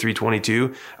 Isaiah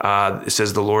 33:22, it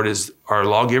says, "The Lord is our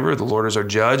lawgiver, the Lord is our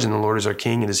judge, and the Lord is our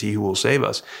king, and it is he who will save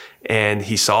us." And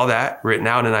he saw that written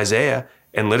out in Isaiah.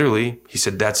 And literally, he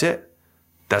said, "That's it.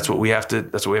 That's what we have to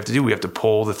do. We have to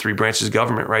pull the 3 branches of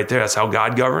government right there. That's how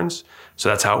God governs. So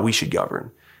that's how we should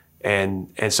govern." And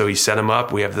so he set them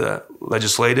up. We have the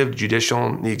legislative, judicial,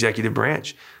 and the executive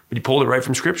branch. But he pulled it right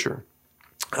from Scripture.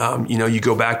 You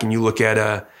go back and you look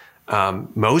at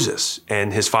Moses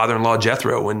and his father-in-law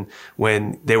Jethro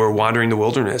when they were wandering the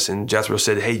wilderness, and Jethro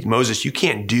said, "Hey, Moses, you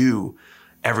can't do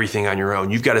everything on your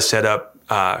own. You've got to set up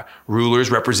rulers,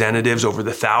 representatives over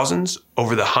the thousands,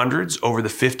 over the hundreds, over the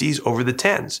 50s, over the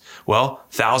tens." Well,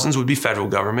 thousands would be federal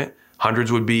government,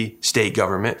 hundreds would be state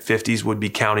government, 50s would be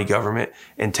county government,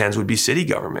 and tens would be city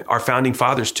government. Our founding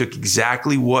fathers took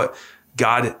exactly what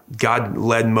God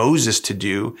led Moses to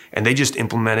do, and they just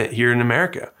implement it here in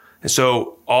America. And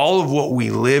so all of what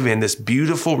we live in, this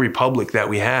beautiful republic that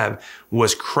we have,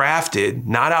 was crafted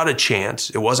not out of chance.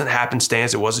 It wasn't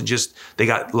happenstance. It wasn't just they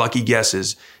got lucky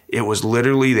guesses. It was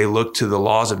literally they looked to the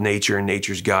laws of nature and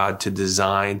nature's God to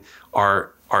design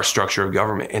our structure of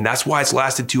government. And that's why it's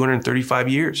lasted 235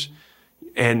 years.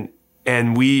 And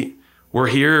we're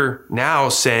here now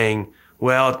saying,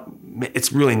 well,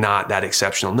 it's really not that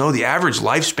exceptional. No, the average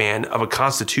lifespan of a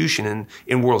constitution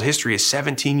in world history is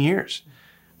 17 years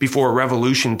before a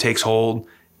revolution takes hold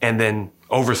and then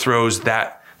overthrows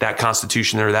that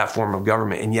constitution or that form of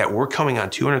government. And yet we're coming on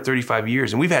 235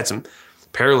 years, and we've had some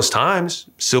perilous times,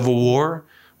 Civil War.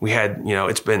 We had,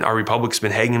 our republic's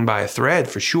been hanging by a thread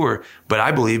for sure. But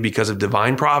I believe because of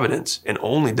divine providence and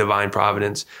only divine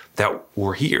providence that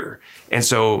we're here. And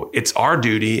so it's our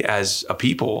duty as a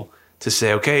people to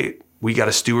say, okay, we got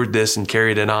to steward this and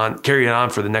carry it on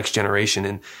for the next generation.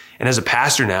 And as a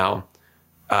pastor now,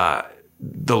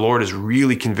 the Lord has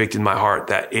really convicted my heart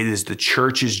that it is the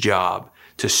church's job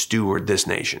to steward this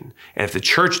nation. And if the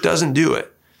church doesn't do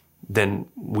it, then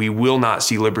we will not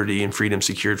see liberty and freedom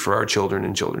secured for our children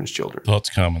and children's children. Thoughts,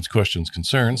 comments, questions,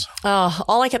 concerns?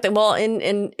 All I kept thinking,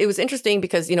 and it was interesting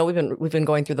because, we've been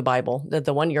going through the Bible,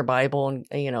 the 1 year Bible,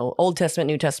 and, Old Testament,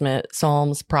 New Testament,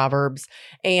 Psalms, Proverbs.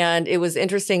 And it was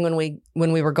interesting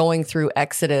when we were going through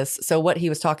Exodus. So what he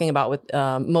was talking about with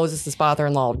Moses'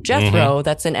 father-in-law, Jethro,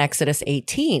 that's in Exodus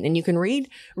 18. And you can read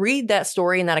that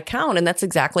story and that account. And that's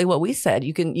exactly what we said.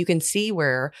 You can see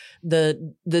where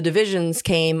the divisions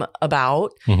came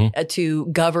about to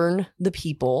govern the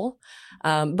people.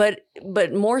 But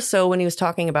more so when he was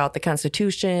talking about the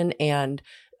Constitution and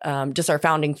just our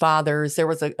founding fathers,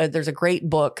 there's a great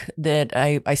book that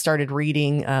I started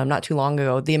reading not too long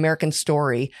ago, The American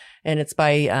Story, and it's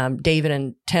by David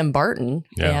and Tim Barton,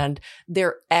 and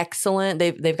they're excellent.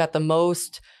 They've got the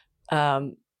most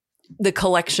the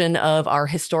collection of our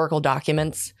historical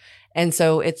documents, and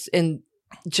so it's in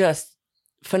just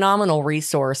phenomenal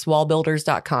resource,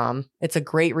 wallbuilders.com. It's a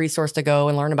great resource to go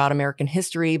and learn about American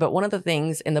history. But one of the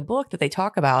things in the book that they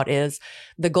talk about is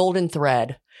the golden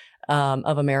thread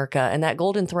of America. And that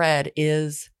golden thread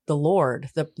is the Lord,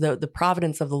 the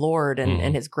providence of the Lord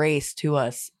and his grace to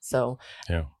us. So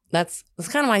That's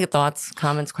kind of my thoughts,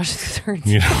 comments, questions, concerns.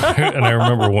 And I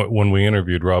remember when we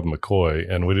interviewed Rob McCoy,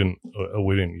 and we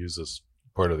didn't use this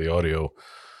part of the audio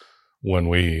when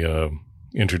we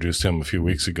introduced him a few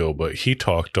weeks ago, but he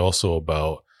talked also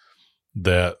about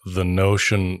that the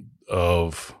notion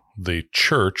of the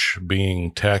church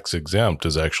being tax exempt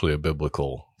is actually a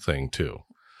biblical thing too.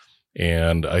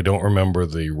 And I don't remember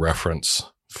the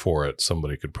reference for it.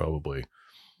 Somebody could probably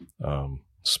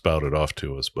spout it off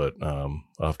to us, but I'll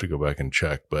have to go back and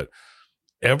check. But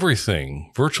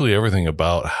virtually everything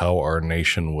about how our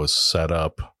nation was set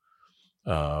up,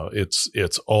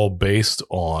 it's all based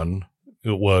on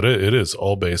it is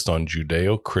all based on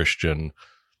Judeo-Christian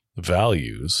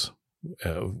values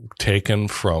taken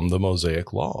from the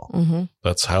Mosaic Law. Mm-hmm.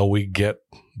 That's how we get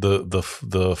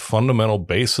the fundamental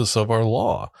basis of our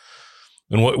law.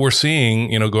 And what we're seeing,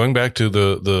 going back to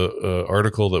the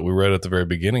article that we read at the very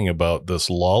beginning about this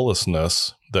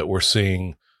lawlessness that we're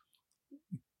seeing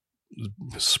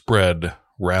spread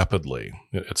rapidly.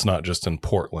 It's not just in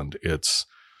Portland. It's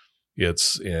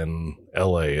in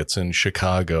LA. It's in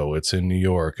Chicago. It's in New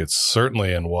York. It's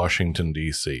certainly in Washington,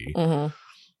 D.C., mm-hmm.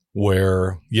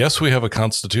 where, yes, we have a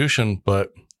constitution,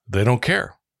 but they don't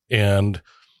care. And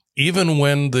even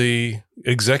when the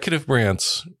executive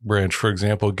branch, for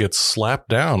example, gets slapped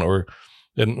down, or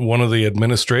in one of the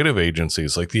administrative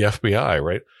agencies like the FBI,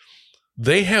 right?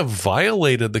 They have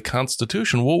violated the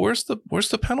Constitution. Well, where's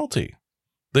the penalty?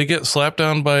 They get slapped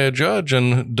down by a judge,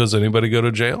 and does anybody go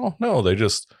to jail? No,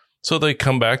 so they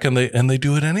come back and they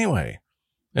do it anyway.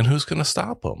 And who's going to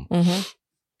stop them? Mm-hmm.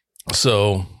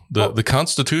 So the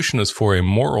Constitution is for a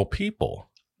moral people,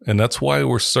 and that's why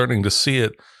we're starting to see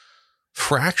it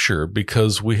fracture,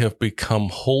 because we have become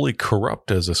wholly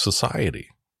corrupt as a society.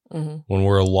 Mm-hmm. When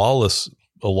we're a lawless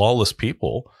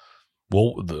people,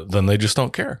 well, then they just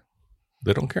don't care.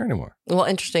 They don't care anymore. Well,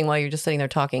 interesting. While you're just sitting there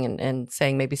talking and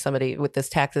saying maybe somebody with this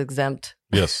tax exempt.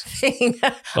 Yes. Thing,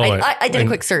 I did a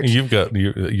quick search. You're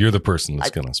the person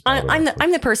that's going to spell it.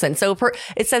 I'm the person. So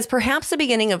it says perhaps the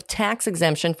beginning of tax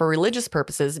exemption for religious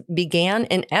purposes began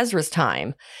in Ezra's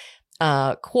time.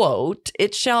 Quote,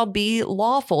 "It shall be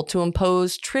lawful to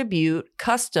impose tribute,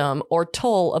 custom, or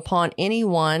toll upon any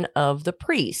one of the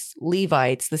priests,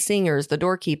 Levites, the singers, the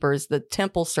doorkeepers, the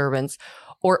temple servants,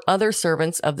 or other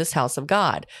servants of this house of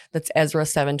God." That's Ezra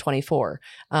 7:24.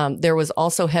 There was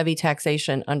also heavy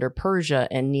taxation under Persia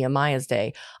in Nehemiah's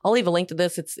day. I'll leave a link to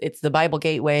this. It's the Bible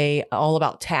Gateway, all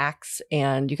about tax,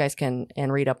 and you guys can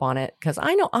read up on it, because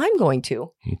I know I'm going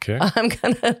to. Okay. I'm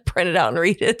going to print it out and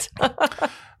read it.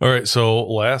 All right. So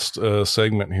last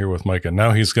segment here with Micah.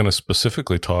 Now he's going to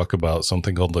specifically talk about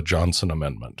something called the Johnson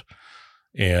Amendment.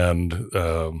 And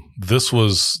this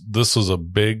was a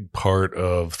big part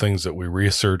of things that we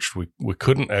researched. We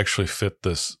couldn't actually fit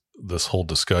this whole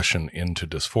discussion into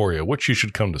Dysphoria, which you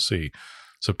should come to see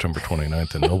September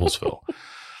 29th in Noblesville.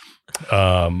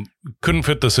 Couldn't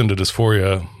fit this into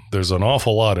Dysphoria. There's an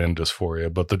awful lot in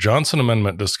Dysphoria, but the Johnson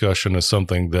Amendment discussion is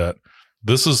something that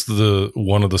this is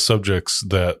one of the subjects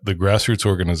that the grassroots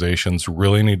organizations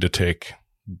really need to take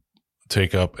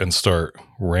up and start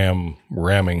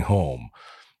ramming home.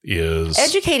 Is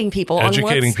educating people on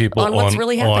what's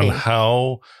really happening, on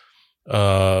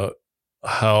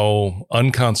how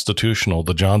unconstitutional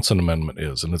the Johnson Amendment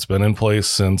is. And it's been in place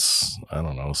since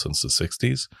the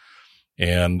 60s.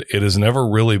 And it has never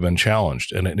really been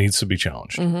challenged, and it needs to be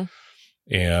challenged. Mm-hmm.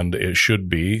 And it should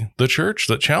be the church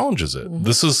that challenges it. Mm-hmm.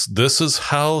 This is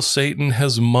how Satan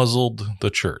has muzzled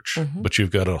the church. Mm-hmm. But you've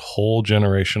got a whole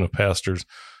generation of pastors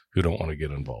who don't want to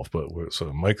get involved.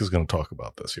 So Mike is going to talk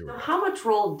about this here. How much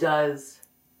role does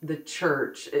the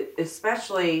church,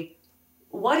 especially,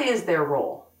 what is their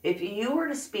role? If you were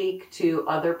to speak to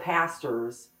other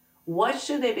pastors, what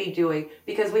should they be doing?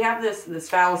 Because we have this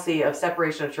fallacy of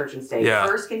separation of church and state. Yeah.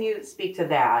 First, can you speak to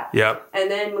that? Yep. And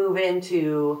then move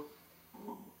into...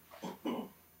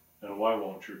 And why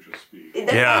won't churches speak?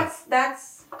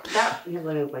 That's let me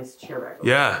move my chair back.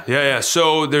 Yeah.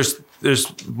 So there's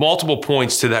multiple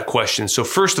points to that question. So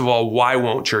first of all, why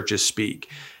won't churches speak?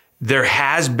 There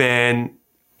has been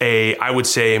I would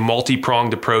say, a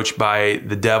multi-pronged approach by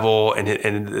the devil and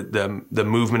the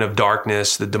movement of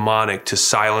darkness, the demonic, to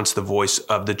silence the voice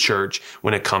of the church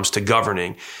when it comes to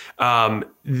governing.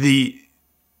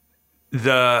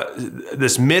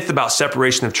 This myth about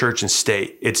separation of church and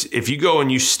state, if you go and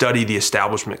you study the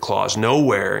Establishment Clause,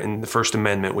 nowhere in the First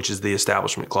Amendment, which is the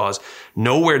Establishment Clause,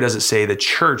 nowhere does it say the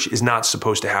church is not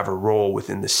supposed to have a role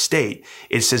within the state.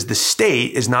 It says the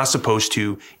state is not supposed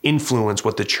to influence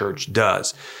what the church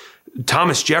does.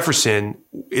 Thomas Jefferson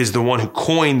is the one who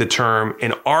coined the term,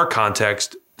 in our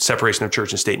context, separation of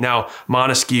church and state. Now,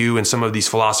 Montesquieu and some of these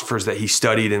philosophers that he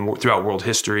studied and throughout world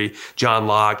history, John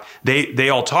Locke, they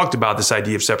all talked about this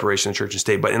idea of separation of church and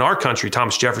state. But in our country,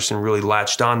 Thomas Jefferson really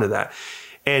latched onto that.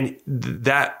 And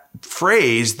that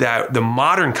phrase, that the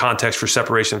modern context for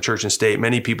separation of church and state,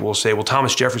 many people will say, well,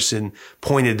 Thomas Jefferson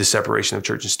pointed to separation of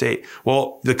church and state.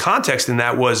 Well, the context in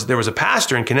that was there was a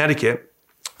pastor in Connecticut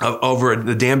over at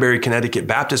the Danbury, Connecticut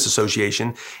Baptist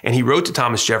Association, and he wrote to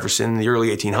Thomas Jefferson in the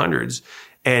early 1800s.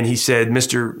 And he said,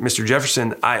 Mr.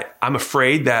 Jefferson, I'm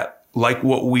afraid that like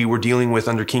what we were dealing with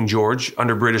under King George,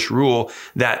 under British rule,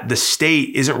 that the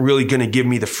state isn't really going to give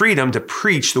me the freedom to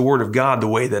preach the word of God the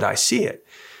way that I see it.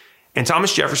 And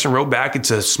Thomas Jefferson wrote back,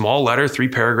 it's a small letter, 3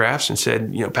 paragraphs, and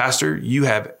said, Pastor, you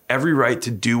have every right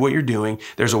to do what you're doing.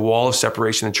 There's a wall of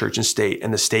separation in church and state,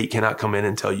 and the state cannot come in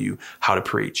and tell you how to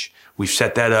preach. We've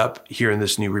set that up here in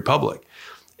this new republic.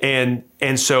 And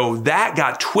so that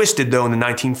got twisted, though, in the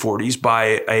 1940s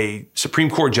by a Supreme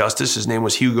Court justice. His name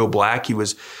was Hugo Black. He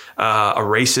was a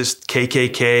racist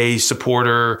KKK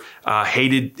supporter,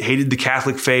 hated the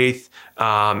Catholic faith,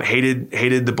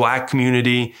 hated the black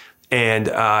community. And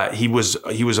he was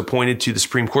appointed to the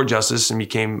Supreme Court justice and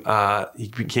became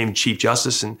Chief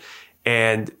Justice.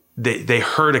 And they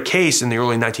heard a case in the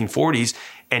early 1940s,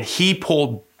 and he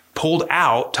pulled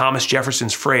out Thomas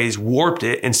Jefferson's phrase, warped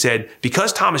it, and said,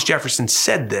 because Thomas Jefferson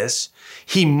said this,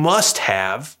 he must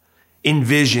have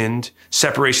envisioned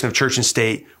separation of church and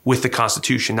state with the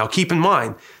Constitution. Now, keep in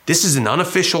mind, this is an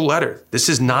unofficial letter. This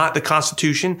is not the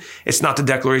Constitution. It's not the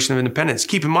Declaration of Independence.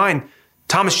 Keep in mind,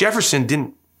 Thomas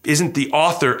Jefferson isn't the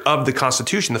author of the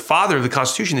Constitution. The father of the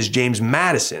Constitution is James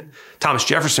Madison. Thomas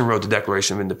Jefferson wrote the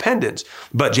Declaration of Independence,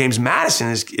 but James Madison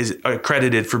is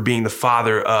accredited for being the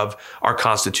father of our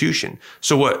Constitution.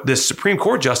 So what this Supreme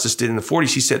Court justice did in the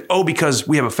 40s, he said, because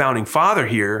we have a founding father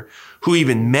here who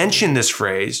even mentioned this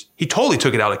phrase, he totally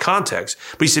took it out of context,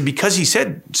 but he said, because he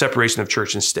said separation of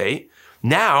church and state,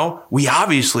 now we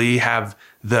obviously have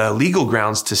the legal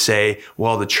grounds to say,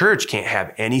 well, the church can't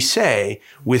have any say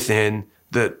within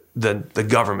the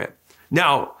government.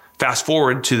 Now, fast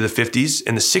forward to the 50s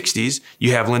and the 60s,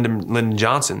 you have Lyndon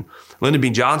Johnson. Lyndon B.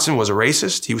 Johnson was a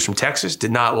racist. He was from Texas,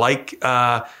 did not like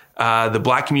the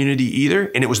black community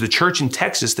either. And it was the church in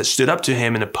Texas that stood up to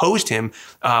him and opposed him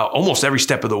almost every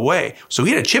step of the way. So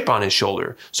he had a chip on his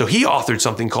shoulder. So he authored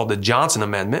something called the Johnson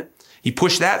Amendment. He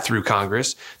pushed that through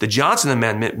Congress. The Johnson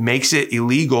Amendment makes it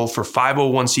illegal for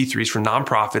 501c3s, for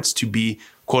nonprofits, to be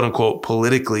quote unquote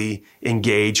politically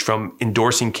engaged, from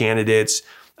endorsing candidates,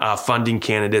 funding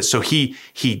candidates. So he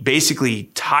basically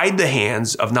tied the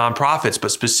hands of nonprofits, but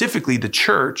specifically the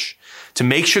church, to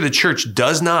make sure the church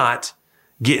does not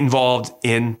get involved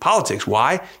in politics.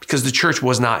 Why? Because the church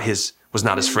was not his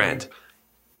friend.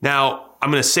 Now, I'm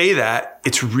going to say that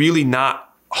it's really not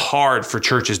hard for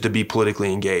churches to be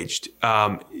politically engaged.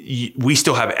 We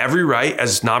still have every right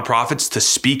as nonprofits to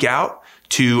speak out,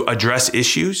 to address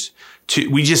issues.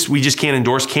 We just can't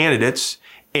endorse candidates,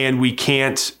 and we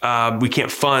can't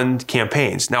fund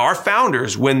campaigns. Now, our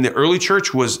founders, when the early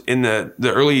church was in the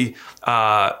early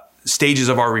stages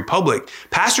of our republic,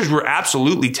 pastors were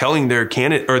absolutely telling their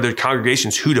candidate or their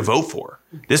congregations who to vote for.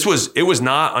 It was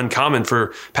not uncommon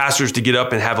for pastors to get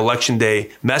up and have election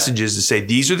day messages to say,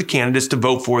 these are the candidates to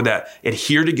vote for that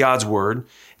adhere to God's word.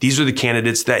 These are the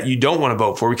candidates that you don't want to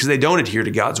vote for because they don't adhere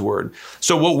to God's word.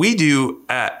 So what we do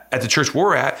at the church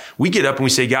we're at, we get up and we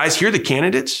say, guys, here are the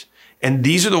candidates, and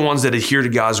these are the ones that adhere to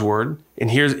God's word, and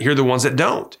here are the ones that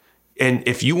don't. And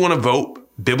if you want to vote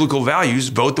biblical values,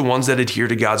 vote the ones that adhere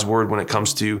to God's word when it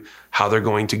comes to how they're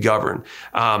going to govern.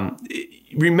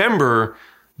 Remember,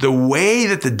 the way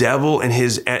that the devil and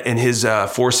his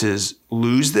forces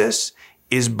lose this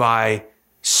is by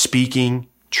speaking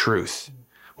truth.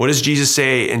 What does Jesus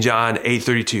say in John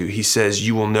 8:32? He says,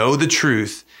 you will know the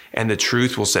truth, and the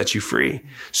truth will set you free.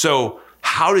 So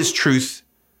how is truth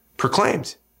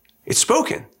proclaimed? It's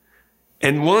spoken.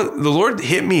 And the Lord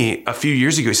hit me a few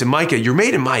years ago. He said, Micah, you're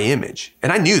made in my image.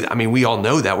 And I knew that. I mean, we all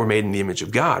know that we're made in the image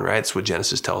of God, right? That's what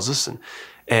Genesis tells us.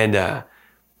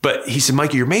 But he said,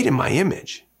 Micah, you're made in my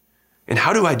image. And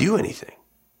how do I do anything?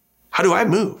 How do I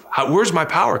move? Where's my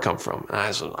power come from? And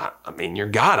I said, I mean, you're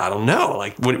God. I don't know.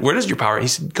 Like, where does your power? He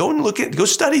said, go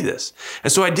study this.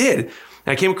 And so I did. And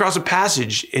I came across a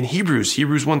passage in Hebrews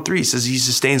 1:3 says he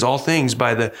sustains all things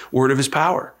by the word of his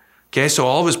power. Okay. So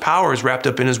all of his power is wrapped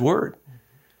up in his word.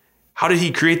 How did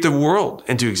he create the world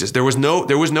into existence? There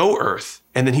was no earth.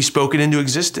 And then he spoke it into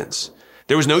existence.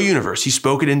 There was no universe. He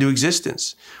spoke it into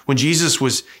existence. When Jesus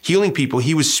was healing people,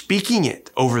 he was speaking it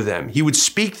over them. He would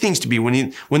speak things to be.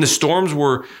 When the storms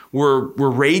were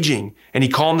raging and he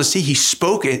calmed the sea, he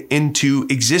spoke it into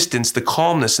existence, the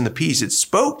calmness and the peace. It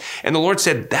spoke. And the Lord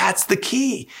said, that's the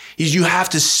key. You have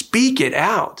to speak it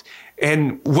out.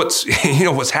 And what's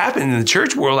happening in the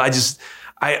church world,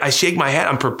 I shake my head.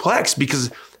 I'm perplexed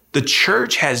because the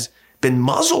church has been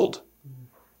muzzled.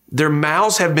 Their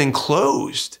mouths have been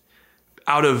closed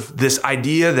out of this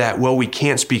idea that, well, we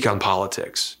can't speak on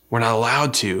politics. We're not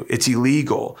allowed to. It's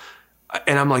illegal.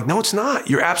 And I'm like, no, it's not.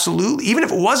 You're absolutely, even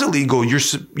if it was illegal,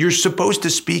 you're supposed to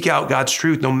speak out God's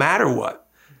truth no matter what.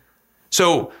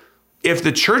 So if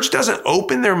the church doesn't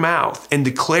open their mouth and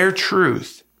declare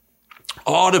truth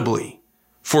audibly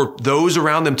for those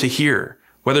around them to hear,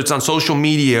 whether it's on social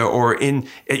media or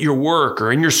at your work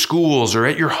or in your schools or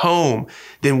at your home,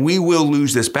 then we will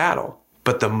lose this battle.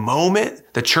 But the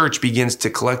moment the church begins to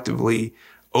collectively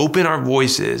open our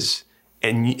voices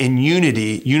and in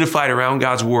unity, unified around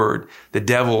God's word, the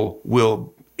devil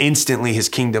will instantly, his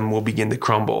kingdom will begin to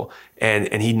crumble.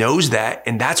 And he knows that.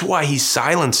 And that's why he's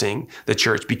silencing the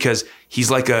church, because he's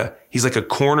like a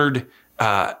cornered,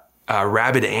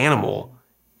 rabid animal.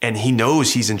 And he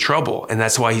knows he's in trouble. And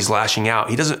that's why he's lashing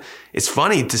out. It's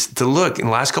funny to look in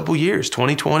the last couple of years,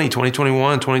 2020,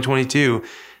 2021, 2022,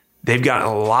 they've gotten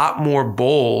a lot more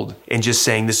bold in just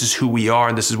saying this is who we are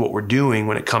and this is what we're doing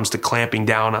when it comes to clamping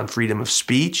down on freedom of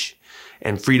speech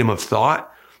and freedom of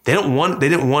thought. They didn't want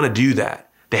to do that.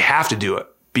 They have to do it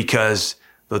because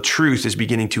the truth is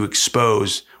beginning to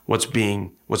expose what's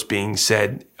being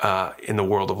said in the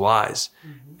world of lies.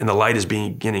 Mm-hmm. And the light is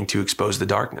beginning to expose the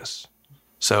darkness.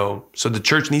 So the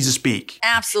church needs to speak.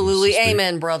 Absolutely.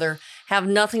 Amen, brother. Have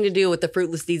nothing to do with the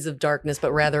fruitless deeds of darkness,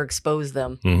 but rather expose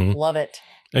them. Mm-hmm. Love it.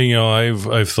 And,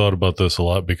 I've thought about this a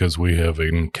lot because we have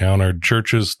encountered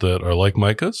churches that are like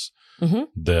Micah's, mm-hmm.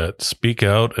 that speak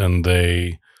out and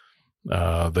they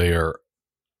are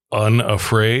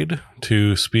unafraid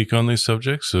to speak on these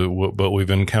subjects. But we've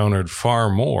encountered far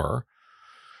more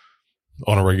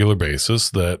on a regular basis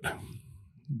that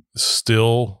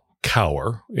still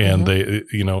cower. And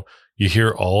mm-hmm. You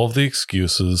hear all of the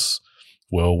excuses.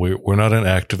 Well, we're not an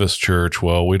activist church.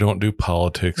 Well, we don't do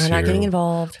politics here. We're not getting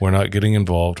involved. We're not getting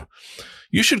involed.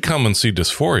 You should come and see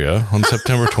Dysphoria on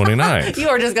September 29th. You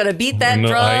are just going to beat that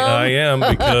drum. I am,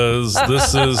 because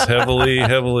this is heavily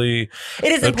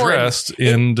it is addressed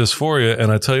in Dysphoria.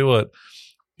 And I tell you what,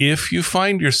 if you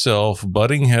find yourself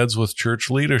butting heads with church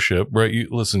leadership, right?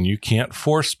 You can't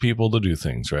force people to do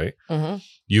things, right? Mm-hmm.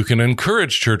 You can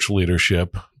encourage church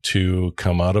leadership to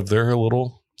come out of their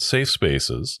little safe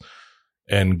spaces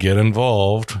and get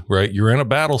involved, right? You're in a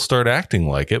battle, start acting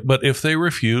like it. But if they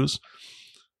refuse,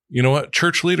 you know what?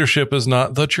 Church leadership is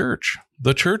not the church.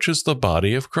 The church is the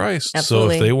body of Christ.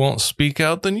 Absolutely. So if they won't speak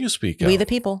out, then you speak out. We the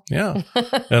people. Yeah.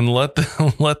 And let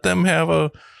them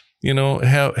have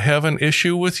have an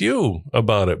issue with you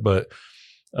about it. But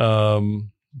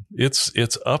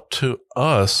it's up to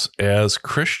us as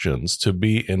Christians to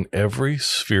be in every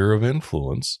sphere of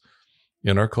influence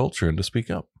in our culture and to speak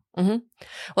up. Mm-hmm.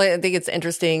 Well, I think it's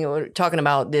interesting. We're talking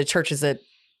about the churches that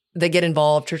get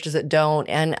involved, churches that don't.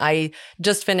 And I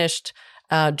just finished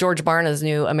George Barna's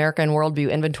new American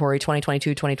Worldview Inventory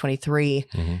 2022-2023.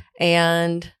 Mm-hmm.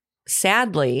 And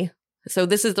sadly, so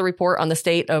this is the report on the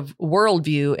state of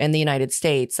worldview in the United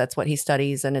States. That's what he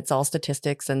studies. And it's all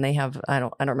statistics. And they have, I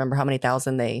don't remember how many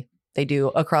thousand they do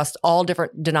across all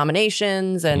different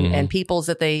denominations and, mm-hmm. and peoples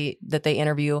that they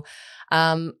interview.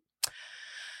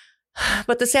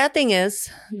 But the sad thing is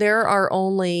there are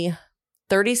only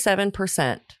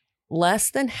 37%, less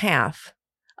than half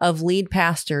of lead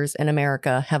pastors in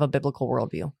America have a biblical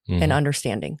worldview mm-hmm. and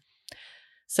understanding.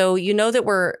 So you know that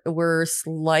we're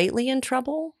slightly in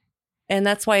trouble. And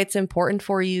that's why it's important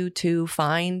for you to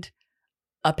find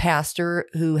a pastor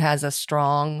who has a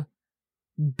strong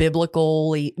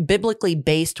biblically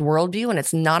based worldview. And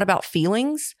it's not about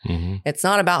feelings. Mm-hmm. It's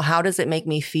not about how does it make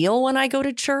me feel when I go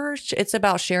to church. It's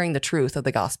about sharing the truth of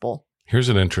the gospel. Here's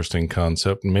an interesting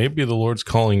concept. Maybe the Lord's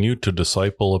calling you to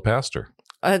disciple a pastor.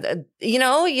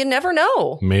 You never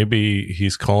know. Maybe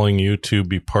he's calling you to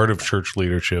be part of church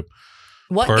leadership,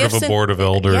 part of a board of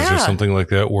elders or something like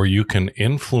that, where you can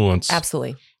influence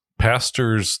absolutely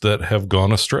pastors that have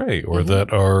gone astray or mm-hmm.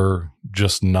 that are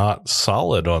just not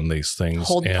solid on these things.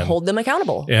 Hold them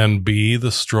accountable. And be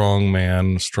the strong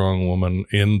man, strong woman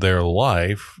in their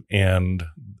life and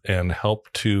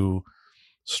help to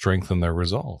strengthen their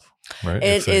resolve. Right?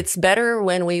 It's better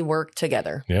when we work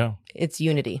together. Yeah. It's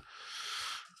unity.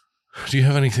 Do you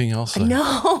have anything else?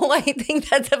 No, I think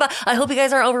that's about. I hope you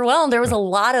guys aren't overwhelmed. There was a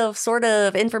lot of sort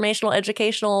of informational,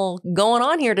 educational going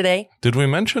on here today. Did we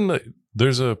mention that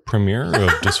there's a premiere of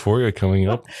Dysphoria coming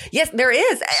up? Yes, there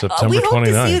is. September we hope 29th.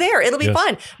 to see you there. It'll be Yes.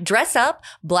 fun. Dress up,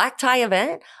 black tie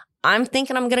event. I'm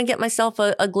thinking I'm going to get myself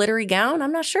a glittery gown.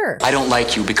 I'm not sure. I don't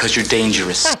like you because you're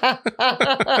dangerous.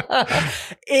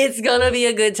 It's going to be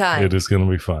a good time. It is going to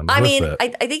be fun. I With mean, that.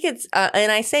 I think it's,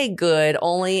 and I say good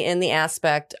only in the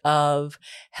aspect of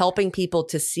helping people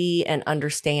to see and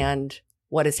understand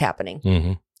what is happening.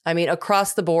 Mhm. I mean,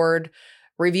 across the board,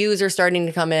 reviews are starting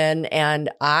to come in, and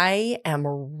I am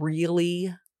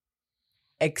really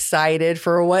excited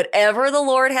for whatever the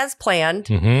Lord has planned.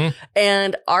 Mhm.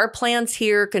 And our plans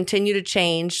here continue to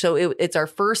change. So it's our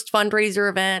first fundraiser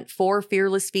event for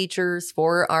Fearless Features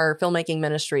for our filmmaking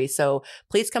ministry. So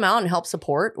please come out and help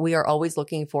support. We are always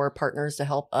looking for partners to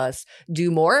help us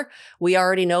do more. We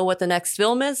already know what the next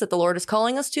film is that the Lord is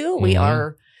calling us to. We Mhm.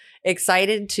 are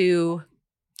excited to.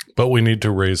 But we need to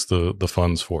raise the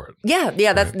funds for it. Yeah.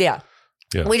 That's, Right. yeah.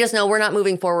 Yeah. We just know we're not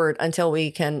moving forward until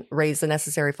we can raise the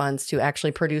necessary funds to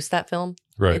actually produce that film.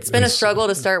 Right. It's been a And struggle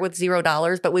to start with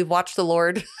 $0, but we've watched the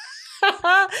Lord.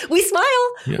 We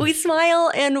smile. Yeah. We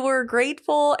smile and we're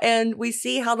grateful and we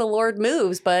see how the Lord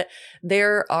moves, but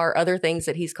there are other things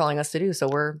that he's calling us to do. So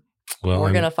we're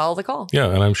and- going to follow the call. Yeah,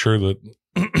 and I'm sure that,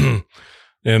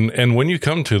 and when you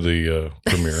come to the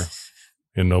premiere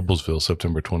in Noblesville,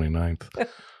 September 29th,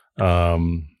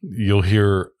 you'll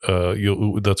hear,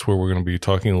 that's where we're going to be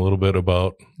talking a little bit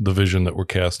about the vision that we're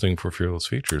casting for Fearless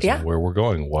Features Yeah. and where we're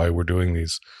going, why we're doing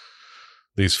these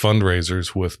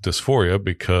fundraisers with Dysphoria,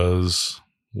 because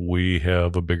we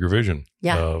have a bigger vision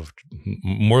of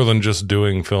more than just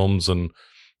doing films and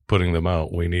putting them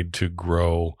out. We need to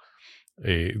grow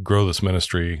this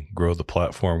ministry, grow the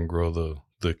platform, grow the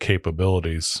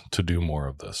capabilities to do more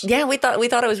of this. Yeah, we thought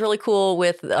it was really cool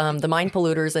with the Mind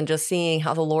Polluters and just seeing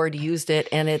how the Lord used it.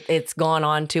 And it's gone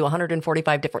on to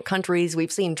 145 different countries.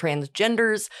 We've seen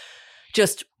transgenders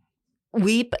just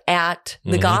weep at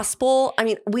the gospel. I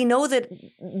mean, we know that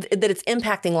it's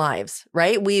impacting lives,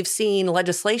 right? We've seen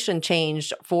legislation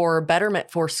changed for betterment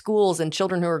for schools and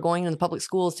children who are going into the public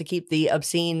schools to keep the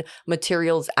obscene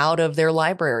materials out of their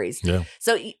libraries. Yeah.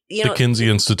 So, you know, the Kinsey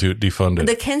Institute defunded.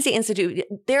 the Kinsey Institute,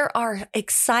 there are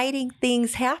exciting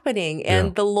things happening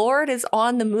and the Lord is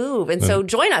on the move. And so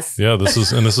join us. Yeah, this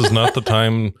is not the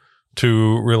time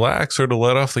to relax or to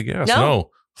let off the gas. No.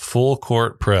 Full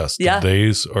court press. Yeah. The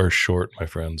days are short, my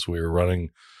friends. We are running.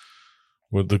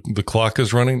 The clock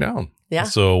is running down. Yeah.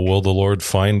 So will the Lord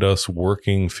find us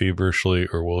working feverishly,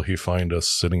 or will he find us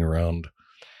sitting around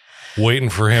waiting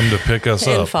for him to pick us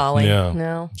And up? falling. Yeah.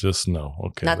 No. Just no.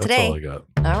 Okay. Not that's today. all I got.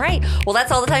 All right. Well,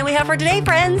 that's all the time we have for today,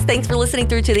 friends. Thanks for listening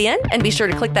through to the end. And be sure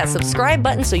to click that subscribe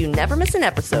button so you never miss an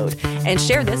episode. And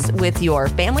share this with your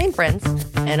family and friends.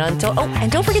 And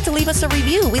don't forget to leave us a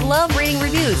review. We love reading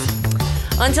reviews.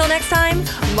 Until next time,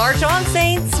 march on,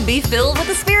 saints. Be filled with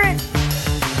the Spirit.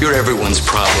 You're everyone's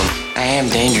problem. I am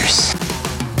dangerous.